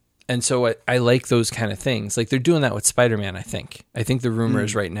so I like those kind of things. Like they're doing that with Spider-Man, I think. I think the rumor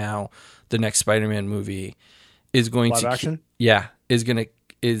is right now the next Spider-Man movie is going live to action?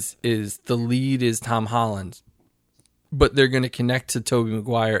 is the lead is Tom Holland, but they're going to connect to Tobey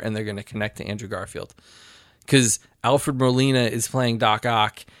Maguire and they're going to connect to Andrew Garfield. Cuz Alfred Molina is playing Doc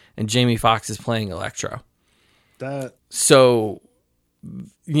Ock and Jamie Foxx is playing Electro. So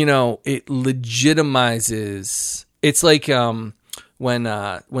it legitimizes. It's like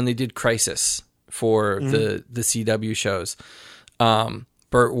when they did Crisis for the CW shows,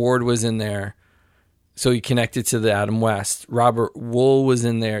 Burt Ward was in there, so he connected to the Adam West. Robert Wool was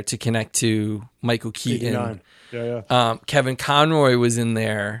in there to connect to Michael Keaton. Kevin Conroy was in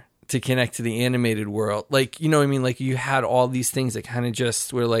there to connect to the animated world. Like, you know what I mean? Like you had all these things that kind of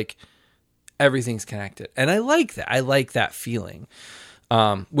just were like everything's connected, and I like that. I like that feeling,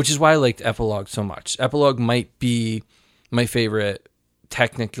 which is why I liked Epilogue so much. Epilogue might be my favorite,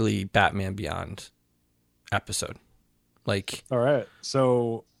 technically, Batman Beyond episode. Like, all right.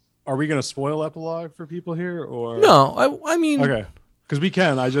 So, are we going to spoil Epilogue for people here, or no? I mean, okay, because we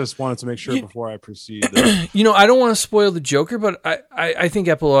can. I just wanted to make sure before I proceed. I don't want to spoil the Joker, but I think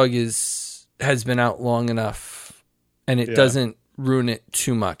Epilogue has been out long enough, and it doesn't ruin it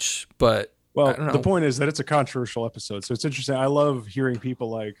too much. But the point is that it's a controversial episode, so it's interesting. I love hearing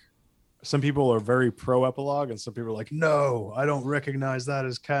people like. Some people are very pro Epilogue, and some people are like, "No, I don't recognize that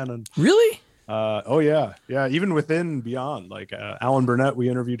as canon." Really? Oh yeah. Even within Beyond, like Alan Burnett, we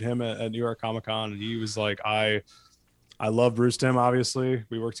interviewed him at New York Comic Con, and he was like, "I love Bruce Timm. Obviously,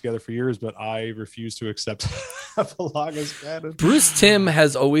 we worked together for years, but I refuse to accept Epilogue as canon." Bruce Timm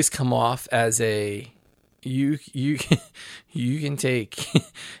has always come off as a you can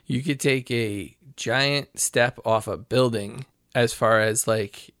take a giant step off a building as far as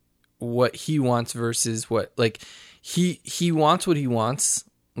like what he wants versus what, like, he wants what he wants.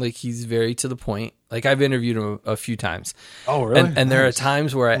 Like, he's very to the point. Like, I've interviewed him a few times. Oh, really? And nice. There are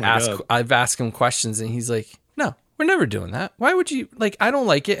times where I've asked him questions and he's like, "No, we're never doing that. Why would you, like, I don't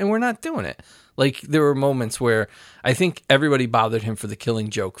like it and we're not doing it." Like, there were moments where I think everybody bothered him for the Killing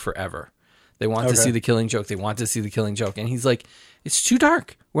Joke forever. They want to see the Killing Joke. They want to see the Killing Joke. And he's like, "It's too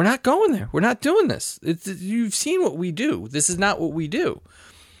dark. We're not going there. We're not doing this. You've seen what we do. This is not what we do."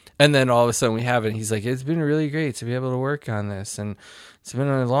 And then all of a sudden we have it. And he's like, "It's been really great to be able to work on this. And it's been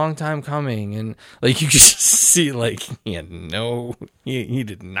a long time coming." And like, you just see like, he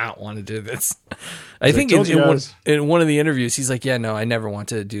did not want to do this. I think in one of the interviews, he's like, "Yeah, no, I never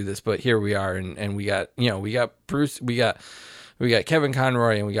wanted to do this, but here we are." And we got Bruce, we got Kevin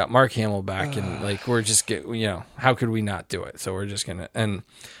Conroy, and we got Mark Hamill back. And like, we're just how could we not do it? So we're just going to, and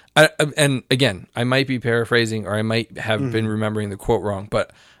again, I might be paraphrasing or I might have been remembering the quote wrong,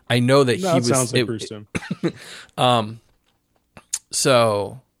 but I know that he was. Sounds like Bruce Timm.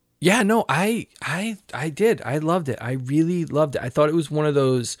 So yeah, no, I did. I loved it. I really loved it. I thought it was one of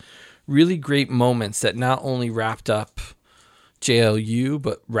those really great moments that not only wrapped up JLU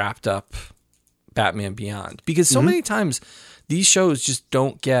but wrapped up Batman Beyond, because so many times these shows just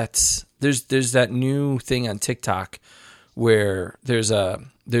don't get. There's that new thing on TikTok where there's a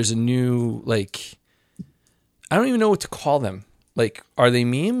new, like, I don't even know what to call them. Like, are they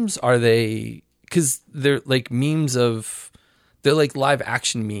memes? Are they, because they're like memes they're like live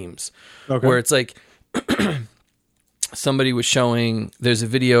action memes, where it's like somebody was showing, there's a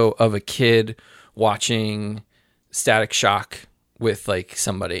video of a kid watching Static Shock with like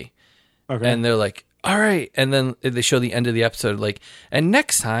somebody, and they're like, "All right," and then they show the end of the episode, like, "And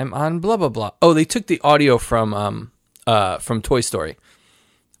next time on blah blah blah." Oh, they took the audio from Toy Story.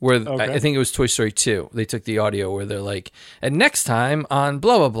 Where I think it was Toy Story 2. They took the audio where they're like, "And next time on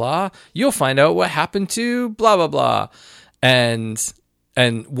blah, blah, blah, you'll find out what happened to blah, blah, blah." And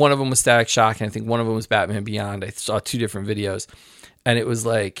one of them was Static Shock, and I think one of them was Batman Beyond. I saw two different videos. And it was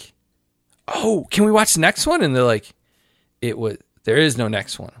like, "Oh, can we watch the next one?" And they're like, "There is no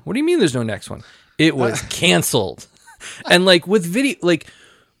next one." "What do you mean there's no next one?" "It was canceled." And like with video, like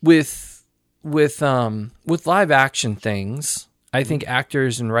with live action things, I think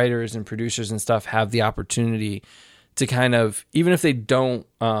actors and writers and producers and stuff have the opportunity to kind of, even if they don't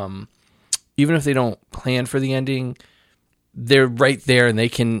plan for the ending, they're right there and they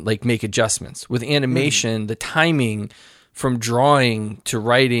can like make adjustments. With animation, the timing from drawing to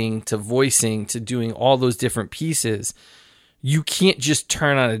writing to voicing to doing all those different pieces, you can't just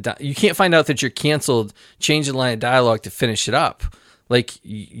turn on you can't find out that you're canceled, change the line of dialogue to finish it up. Like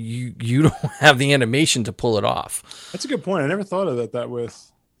you don't have the animation to pull it off. That's a good point. I never thought of that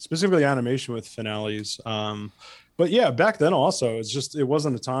with specifically animation with finales. But yeah, back then also, it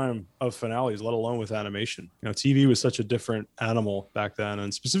wasn't a time of finales, let alone with animation. TV was such a different animal back then,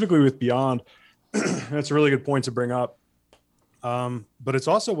 and specifically with Beyond, that's a really good point to bring up. But it's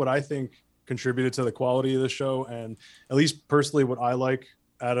also what I think contributed to the quality of the show, and at least personally, what I like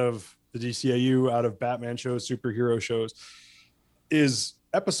out of the DCAU, out of Batman shows, superhero shows, is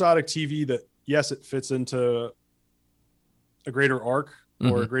episodic TV that, yes, it fits into a greater arc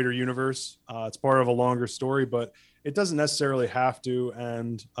or a greater universe. It's part of a longer story, but it doesn't necessarily have to.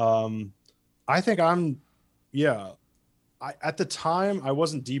 And I think at the time, I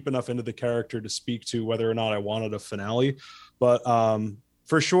wasn't deep enough into the character to speak to whether or not I wanted a finale. But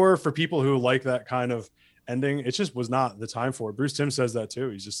for sure, for people who like that kind of ending, it just was not the time for it. Bruce Timm says that too.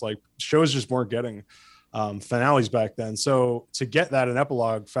 He's just like, shows just weren't getting finales back then. So to get that in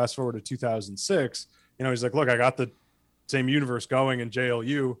epilogue, fast forward to 2006, he's like, look, I got the same universe going in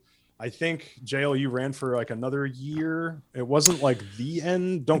JLU. I think JLU ran for like another year. It wasn't like the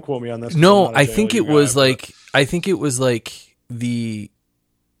end. Don't quote me on this. No, I think it was like the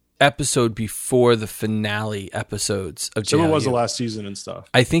episode before the finale episodes of JLU. So it was the last season and stuff.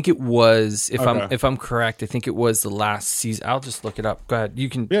 I think it was, if I'm correct, I think it was the last season. I'll just look it up. Go ahead. You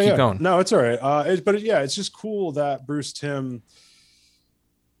can keep going. No, it's all right. It's just cool that Bruce Timm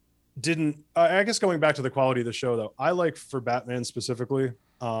didn't, I guess going back to the quality of the show though, I like for Batman specifically,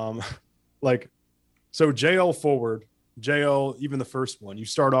 so JL forward, JL, even the first one, you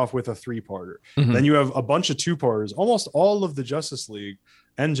start off with a 3-parter. Then you have a bunch of 2-parters. Almost all of the Justice League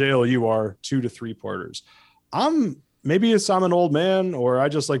and JLU are 2 to 3-parters. Maybe I'm an old man or I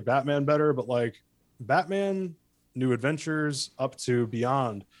just like Batman better, but like Batman New Adventures up to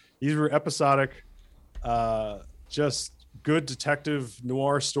Beyond, these were episodic, just good detective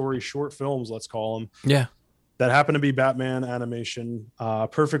noir story short films, let's call them. Yeah. That happen to be Batman animation,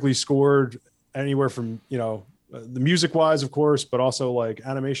 perfectly scored, anywhere from, the music wise, of course, but also like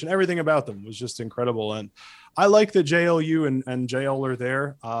animation, everything about them was just incredible. And I like that JLU and JL are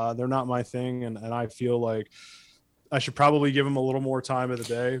there. They're not my thing. And I feel like I should probably give them a little more time of the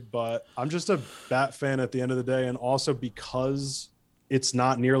day, but I'm just a Bat fan at the end of the day. And also because it's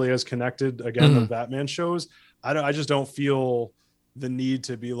not nearly as connected, again, the Batman shows, I just don't feel the need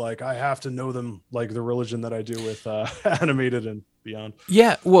to be like, I have to know them like the religion that I do with animated and Beyond.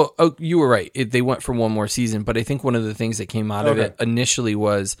 Yeah, well, you were right. They went for one more season, but I think one of the things that came out of it initially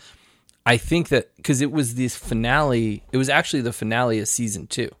was, I think that because it was this finale, it was actually the finale of season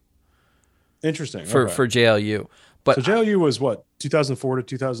 2. Interesting. For JLU. But so JLU was what, 2004 to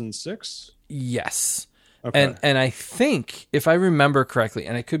 2006? Yes. Okay. And I think, if I remember correctly,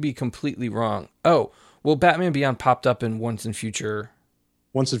 and I could be completely wrong. Oh, well, Batman Beyond popped up in Once and Future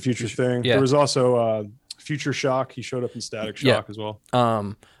thing. Yeah. There was also Future Shock. He showed up in Static Shock as well.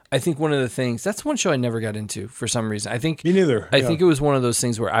 I think one of the things, that's one show I never got into for some reason. I think me neither. I think it was one of those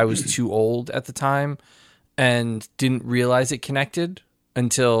things where I was too old at the time and didn't realize it connected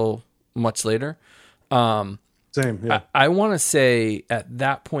until much later. Same. Yeah. I want to say at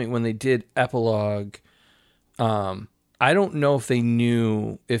that point when they did epilogue, I don't know if they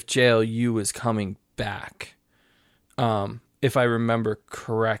knew if JLU was coming back. If I remember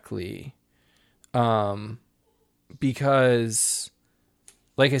correctly, because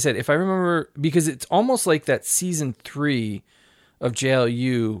like I said, if I remember, because it's almost like that season 3 of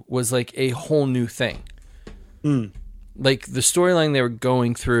JLU was like a whole new thing. Like the storyline they were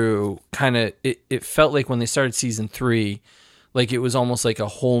going through kind of, it felt like when they started season 3, like it was almost like a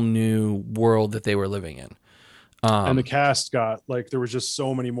whole new world that they were living in. And the cast got like, there was just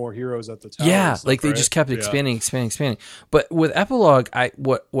so many more heroes at the time. Yeah, like they just kept expanding. But with epilogue,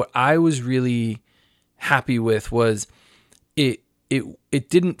 what I was really happy with was it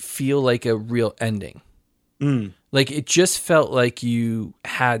didn't feel like a real ending. Like it just felt like you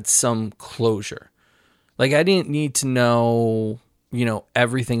had some closure. Like I didn't need to know,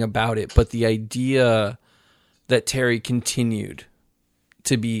 everything about it, but the idea that Terry continued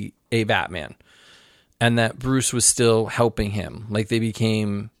to be a Batman and that Bruce was still helping him, like they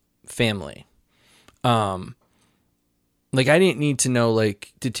became family. Like I didn't need to know,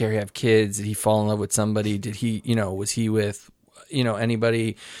 like, did Terry have kids? Did he fall in love with somebody? Did he, was he with,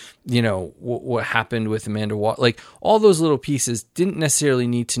 anybody? What happened with Amanda Waller? Like all those little pieces didn't necessarily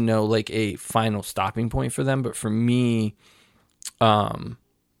need to know like a final stopping point for them. But for me,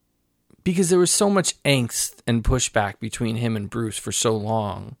 because there was so much angst and pushback between him and Bruce for so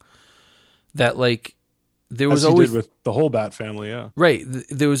long that like, there was always with the whole Bat family, yeah. Right.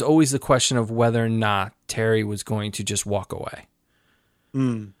 There was always the question of whether or not Terry was going to just walk away.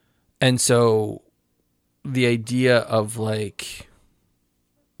 Mm. And so the idea of like,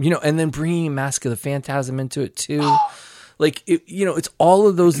 and then bringing Mask of the Phantasm into it too. Like, it's all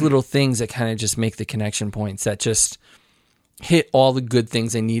of those little things that kind of just make the connection points that just hit all the good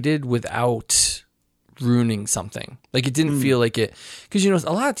things I needed without ruining something. Like, it didn't feel like it, because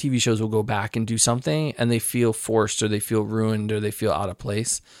a lot of TV shows will go back and do something and they feel forced or they feel ruined or they feel out of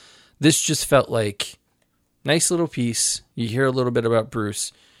place. This just felt like nice little piece. You hear a little bit about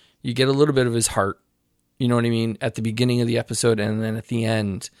Bruce, you get a little bit of his heart, you know what I mean, at the beginning of the episode and then at the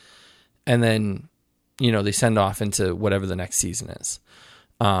end, and then they send off into whatever the next season is.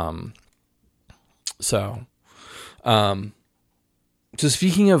 So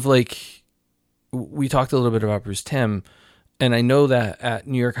speaking of, like, we talked a little bit about Bruce Timm, and I know that at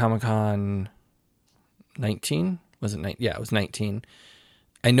New York Comic Con 19, was it 19? Yeah, it was 19.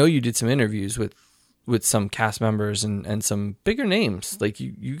 I know you did some interviews with some cast members and some bigger names. Like,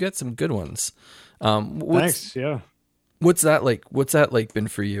 you got some good ones. Thanks. Yeah. What's that like? What's that like been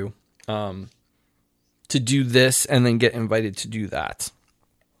for you? To do this and then get invited to do that?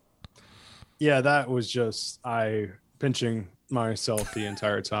 Yeah, that was just pinching myself the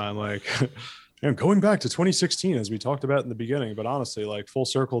entire time. Like, going back to 2016, as we talked about in the beginning, but honestly, like, full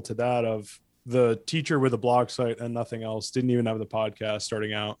circle to that of the teacher with a blog site and nothing else, didn't even have the podcast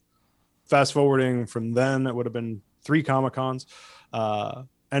starting out. Fast forwarding from then, it would have been 3 Comic-Cons.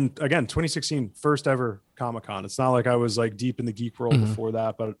 And again, 2016, first ever Comic-Con. It's not like I was like deep in the geek world before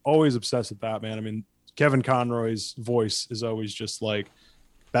that, but always obsessed with Batman. I mean, Kevin Conroy's voice is always just like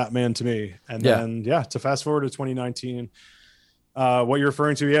Batman to me. And then, to fast forward to 2019, what you're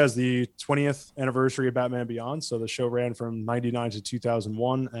referring to, is the 20th anniversary of Batman Beyond. So the show ran from 99 to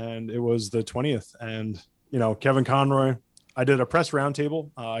 2001, and it was the 20th. And, Kevin Conroy, I did a press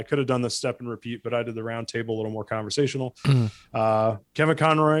roundtable. I could have done the step and repeat, but I did the roundtable a little more conversational. Kevin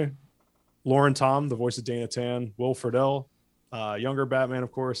Conroy, Lauren Tom, the voice of Dana Tan, Will Friedle, younger Batman,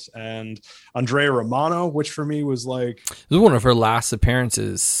 of course, and Andrea Romano, which for me was like... It was one of her last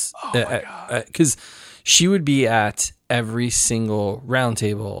appearances. Because she would be at every single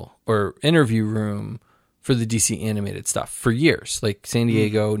roundtable or interview room for the DC animated stuff for years, like San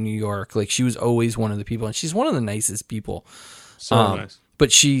Diego, New York. Like, she was always one of the people, and she's one of the nicest people. So nice.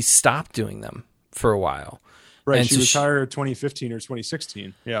 But she stopped doing them for a while. Right. And she retired 2015 or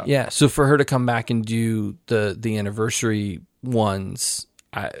 2016. Yeah. Yeah. So for her to come back and do the anniversary ones,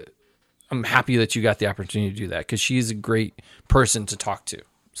 I'm happy that you got the opportunity to do that, because she is a great person to talk to.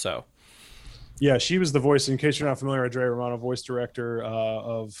 So. Yeah, she was the voice, in case you're not familiar, Andrea Romano, voice director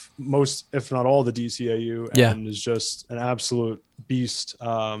of most, if not all, the DCAU, and is just an absolute beast.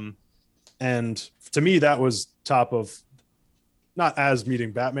 And to me, that was top of, not as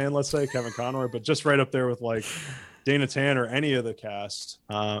meeting Batman, let's say, Kevin Conroy, but just right up there with like Dana Tan or any of the cast.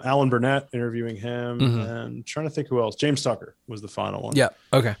 Alan Burnett, interviewing him, and trying to think who else. James Tucker was the final one. Yeah.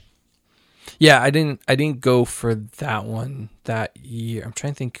 Okay. Yeah, I didn't go for that one that year. I'm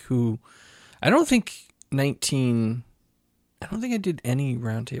trying to think who. I don't think I did any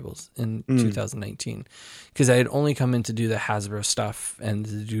roundtables in 2019, because I had only come in to do the Hasbro stuff and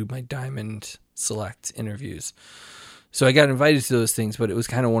to do my Diamond Select interviews. So I got invited to those things, but it was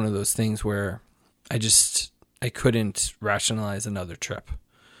kind of one of those things where I couldn't rationalize another trip.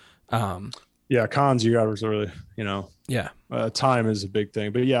 Yeah, cons, you got to really, time is a big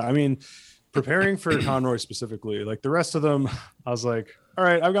thing. But yeah, I mean, preparing for Conroy specifically, like the rest of them, I was like, all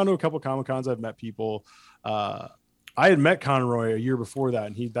right, I've gone to a couple Comic-Cons. I've met people. I had met Conroy a year before that,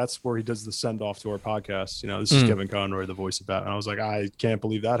 and that's where he does the send off to our podcast. This is Kevin Conroy, the voice of Batman. I was like, I can't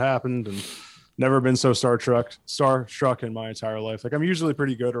believe that happened, and never been so starstruck in my entire life. Like, I'm usually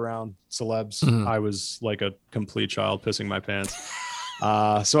pretty good around celebs. I was like a complete child pissing my pants.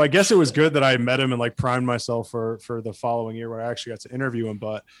 So I guess it was good that I met him and like primed myself for the following year where I actually got to interview him.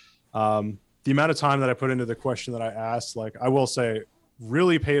 But the amount of time that I put into the question that I asked, like, I will say,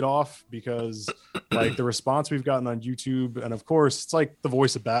 really paid off, because like the response we've gotten on YouTube, and of course it's like the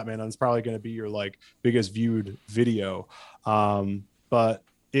voice of Batman, and it's probably going to be your like biggest viewed video. But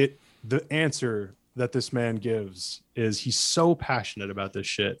the answer that this man gives is, he's so passionate about this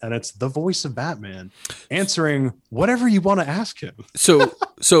shit, and it's the voice of Batman answering whatever you want to ask him. So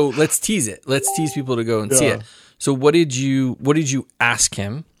let's tease it. Let's tease people to go and see it. So what did you ask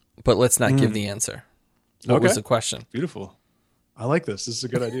him? But let's not give the answer. What was the question? Beautiful. I like this. This is a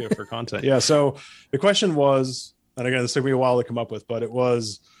good idea for content. Yeah. So the question was, and again, this took me a while to come up with, but it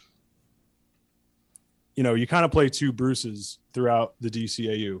was, you kind of play 2 Bruces throughout the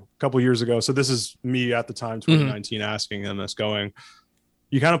DCAU a couple years ago. So this is me at the time, 2019, asking them this, going,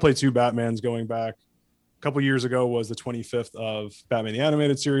 you kind of play 2 Batmans going back. couple years ago was the 25th of Batman the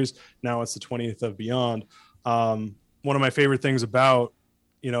Animated Series. Now it's the 20th of Beyond. One of my favorite things about,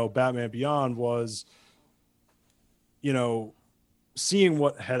 Batman Beyond was, seeing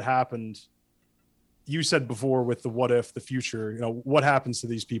what had happened. You said before with the what if, the future, what happens to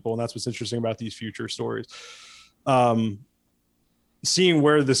these people. And that's what's interesting about these future stories. Seeing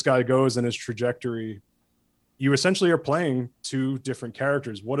where this guy goes in his trajectory, you essentially are playing two different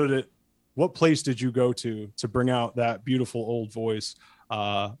characters. What place did you go to bring out that beautiful old voice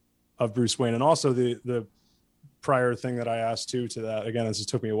of Bruce Wayne? And also the prior thing that I asked to that, again, this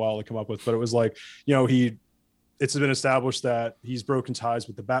took me a while to come up with, but it was like, it's been established that he's broken ties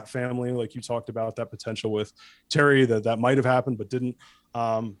with the Bat family. Like you talked about that potential with Terry, that might have happened, but didn't.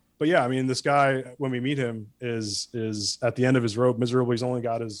 But yeah, I mean, this guy, when we meet him, is at the end of his rope, miserable. He's only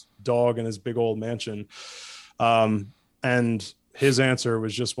got his dog and his big old mansion. And his answer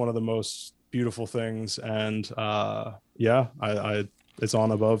was just one of the most beautiful things. And it's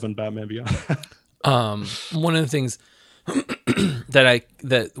on above in Batman Beyond. One of the things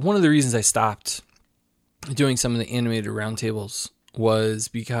that one of the reasons I stopped doing some of the animated roundtables was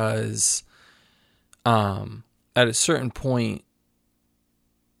because at a certain point,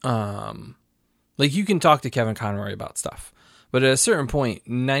 like you can talk to Kevin Conroy about stuff, but at a certain point,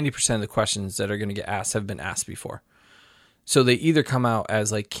 90% of the questions that are going to get asked have been asked before. So they either come out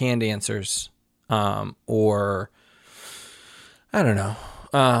as like canned answers, or I don't know,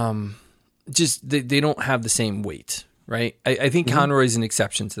 just they don't have the same weight, right? I think Conroy's an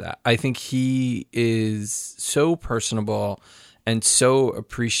exception to that. I think he is so personable and so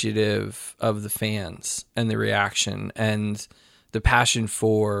appreciative of the fans and the reaction and the passion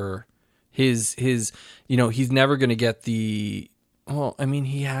for his he's never going to get the, well, I mean,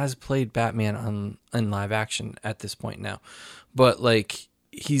 he has played Batman in live action at this point now, but like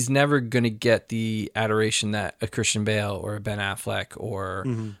he's never going to get the adoration that a Christian Bale or a Ben Affleck or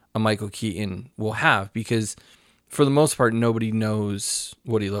a Michael Keaton will have, because for the most part, nobody knows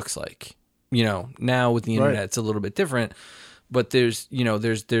what he looks like. Now with the internet, It's a little bit different, but there's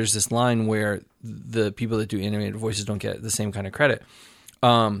this line where the people that do animated voices don't get the same kind of credit.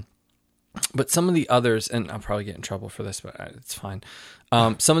 But some of the others, and I'll probably get in trouble for this, but it's fine.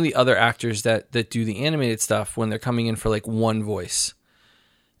 Some of the other actors that do the animated stuff, when they're coming in for like one voice,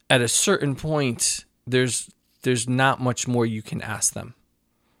 at a certain point, there's not much more you can ask them.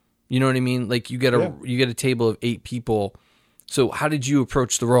 You know what I mean? Like you get a table of 8 people. So how did you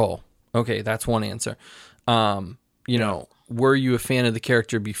approach the role? Okay, that's one answer. Were you a fan of the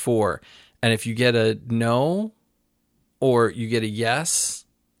character before? And if you get a no, or you get a yes,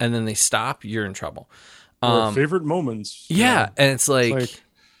 and then they stop, you're in trouble. Favorite moments. Yeah, and it's like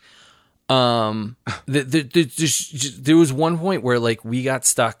there was one point where like we got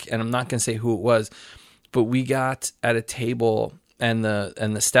stuck, and I'm not gonna say who it was, but we got at a table, and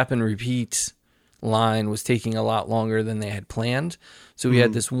the step and repeat line was taking a lot longer than they had planned. So we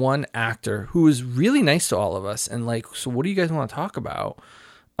had this one actor who was really nice to all of us, and like, so what do you guys want to talk about?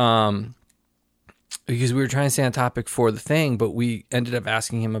 Because we were trying to stay on topic for the thing, but we ended up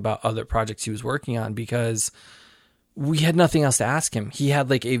asking him about other projects he was working on because we had nothing else to ask him. He had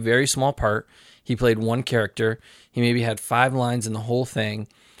like a very small part. He played one character. He maybe had 5 lines in the whole thing.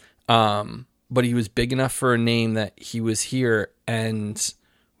 But he was big enough for a name that he was here, and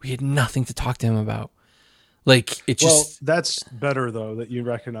we had nothing to talk to him about. Like it just. Well, that's better though that you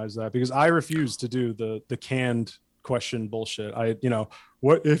recognize that, because I refuse to do the canned question bullshit.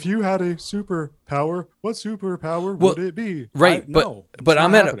 What if you had a superpower? What superpower would it be? Right, but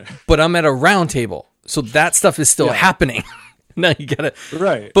I'm at a round table, so that stuff is still happening. Now you gotta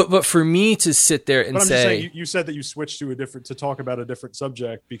right. But for me to sit there and I'm say, just saying, you said that you switched to talk about a different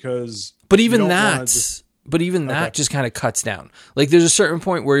subject because. But even that just kind of cuts down. Like there's a certain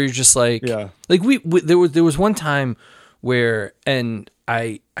point where you're just like, like we there was one time where, and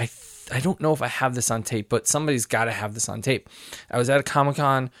I don't know if I have this on tape, but somebody's got to have this on tape. I was at a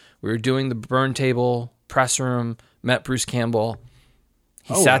Comic-Con. We were doing the burn table press room, met Bruce Campbell.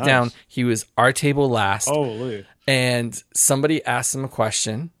 He sat down. He was our table last. Holy. And somebody asked him a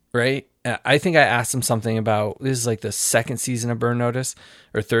question, right? I think I asked him something about, this is like the 2nd season of Burn Notice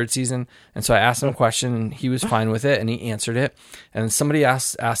or 3rd season. And so I asked him a question and he was fine with it and he answered it. And somebody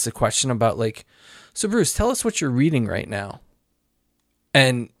asked a question about like, so Bruce, tell us what you're reading right now.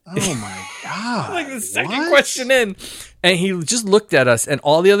 And oh my God, like the second question in, and he just looked at us, and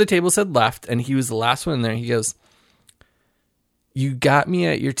all the other tables had left, and he was the last one in there. He goes, "You got me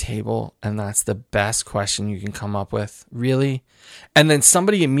at your table, and that's the best question you can come up with, really?" And then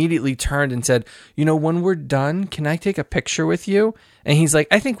somebody immediately turned and said, "When we're done, can I take a picture with you?" And he's like,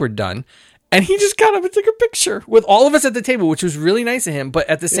 "I think we're done." And he just got up and took a picture with all of us at the table, which was really nice of him. But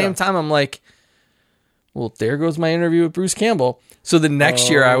at the same time, I'm like, well, there goes my interview with Bruce Campbell. So the next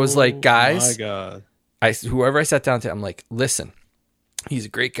year I was like, guys, my God. Whoever I sat down to, I'm like, listen, he's a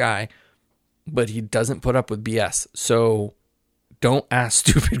great guy, but he doesn't put up with BS. So don't ask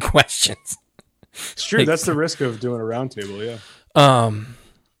stupid questions. It's true. That's the risk of doing a roundtable. Yeah.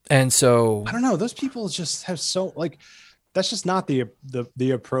 And so I don't know. Those people just have that's just not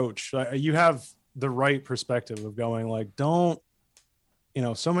the approach. You have the right perspective of going like, don't,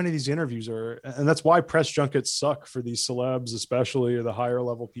 so many of these interviews and that's why press junkets suck for these celebs, especially, or the higher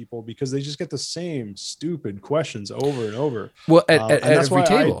level people, because they just get the same stupid questions over and over. Well, and that's every why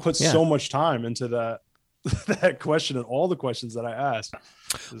table. I put so much time into that question and all the questions that I asked.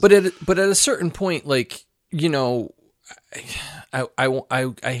 But at a certain point, like, I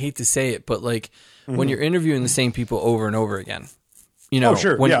hate to say it, but like when you're interviewing the same people over and over again,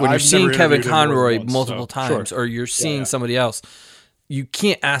 sure. when you're seeing Kevin Conroy multiple times, sure. or you're seeing somebody else, you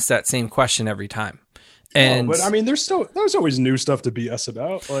can't ask that same question every time. And but I mean, there's always new stuff to BS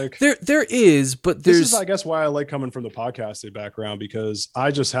about. Like there is, but this is, I guess, why I like coming from the podcasting background, because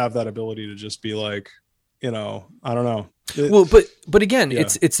I just have that ability to just be like, I don't know. But again,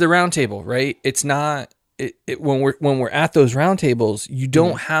 it's the round table, right? It's not when we're at those round tables, you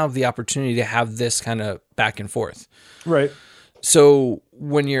don't have the opportunity to have this kind of back and forth. Right. So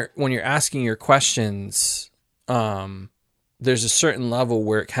when you're asking your questions, there's a certain level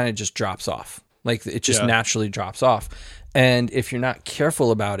where it kind of just drops off. Like it just naturally drops off. And if you're not careful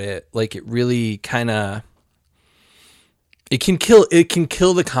about it, like it really kind of, it can kill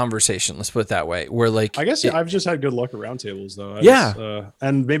the conversation. Let's put it that way. Where like, I guess I've just had good luck at roundtables though.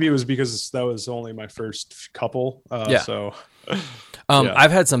 And maybe it was because that was only my first couple. So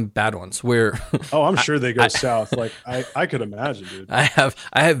I've had some bad ones where I'm sure they go south. Like I could imagine, dude. I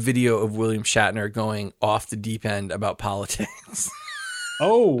have video of William Shatner going off the deep end about politics.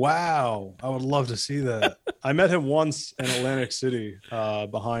 Oh wow, I would love to see that. I met him once in Atlantic City,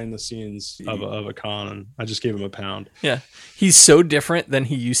 behind the scenes of a con, and I just gave him a pound. Yeah, he's so different than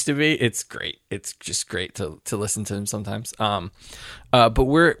he used to be. It's great. It's just great to listen to him sometimes. But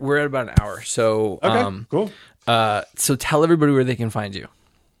we're at about an hour, so okay, cool. So tell everybody where they can find you.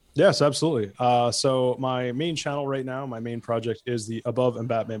 Yes, absolutely. So my main channel right now, my main project is the Above and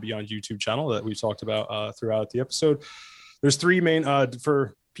Batman Beyond YouTube channel that we've talked about throughout the episode. There's three main,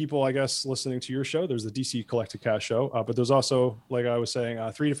 for people, I guess, listening to your show, there's the DC Collecticast show, but there's also, like I was saying,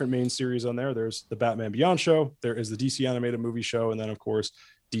 three different main series on there. There's the Batman Beyond show, there is the DC Animated Movie show, and then, of course,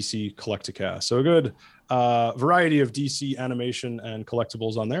 DC Collecticast. So a good variety of DC animation and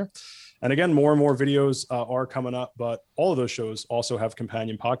collectibles on there. And again, more and more videos are coming up, but all of those shows also have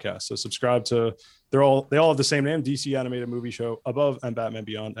companion podcasts. So subscribe to, they all have the same name, DC Animated Movie Show, Above and Batman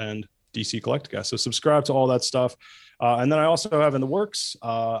Beyond, and DC Collecticast. So subscribe to all that stuff. And then I also have in the works,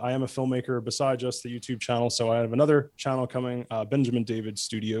 I am a filmmaker besides just the YouTube channel. So I have another channel coming, Benjamin David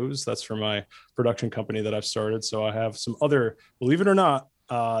Studios. That's for my production company that I've started. So I have some other, believe it or not,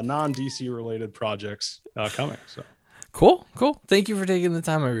 non-DC related projects coming. So cool. Thank you for taking the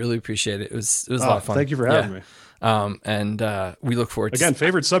time. I really appreciate it. It was a lot of fun. Thank you for having me. And we look forward to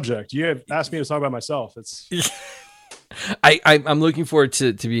favorite subject. You have asked me to talk about myself. It's I'm looking forward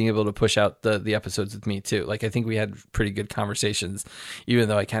to being able to push out the episodes with me too. Like I think we had pretty good conversations, even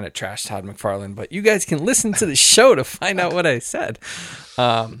though I kind of trashed Todd McFarlane. But you guys can listen to the show to find out what I said.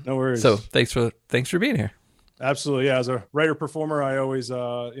 No worries. So thanks for being here. Absolutely, yeah. As a writer performer, I always,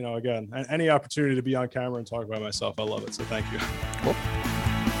 again, any opportunity to be on camera and talk about myself, I love it. So thank you. Cool.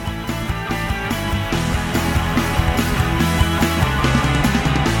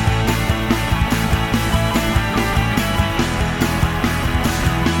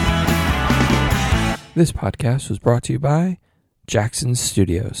 This podcast was brought to you by Jackson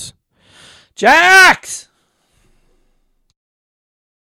Studios. Jax!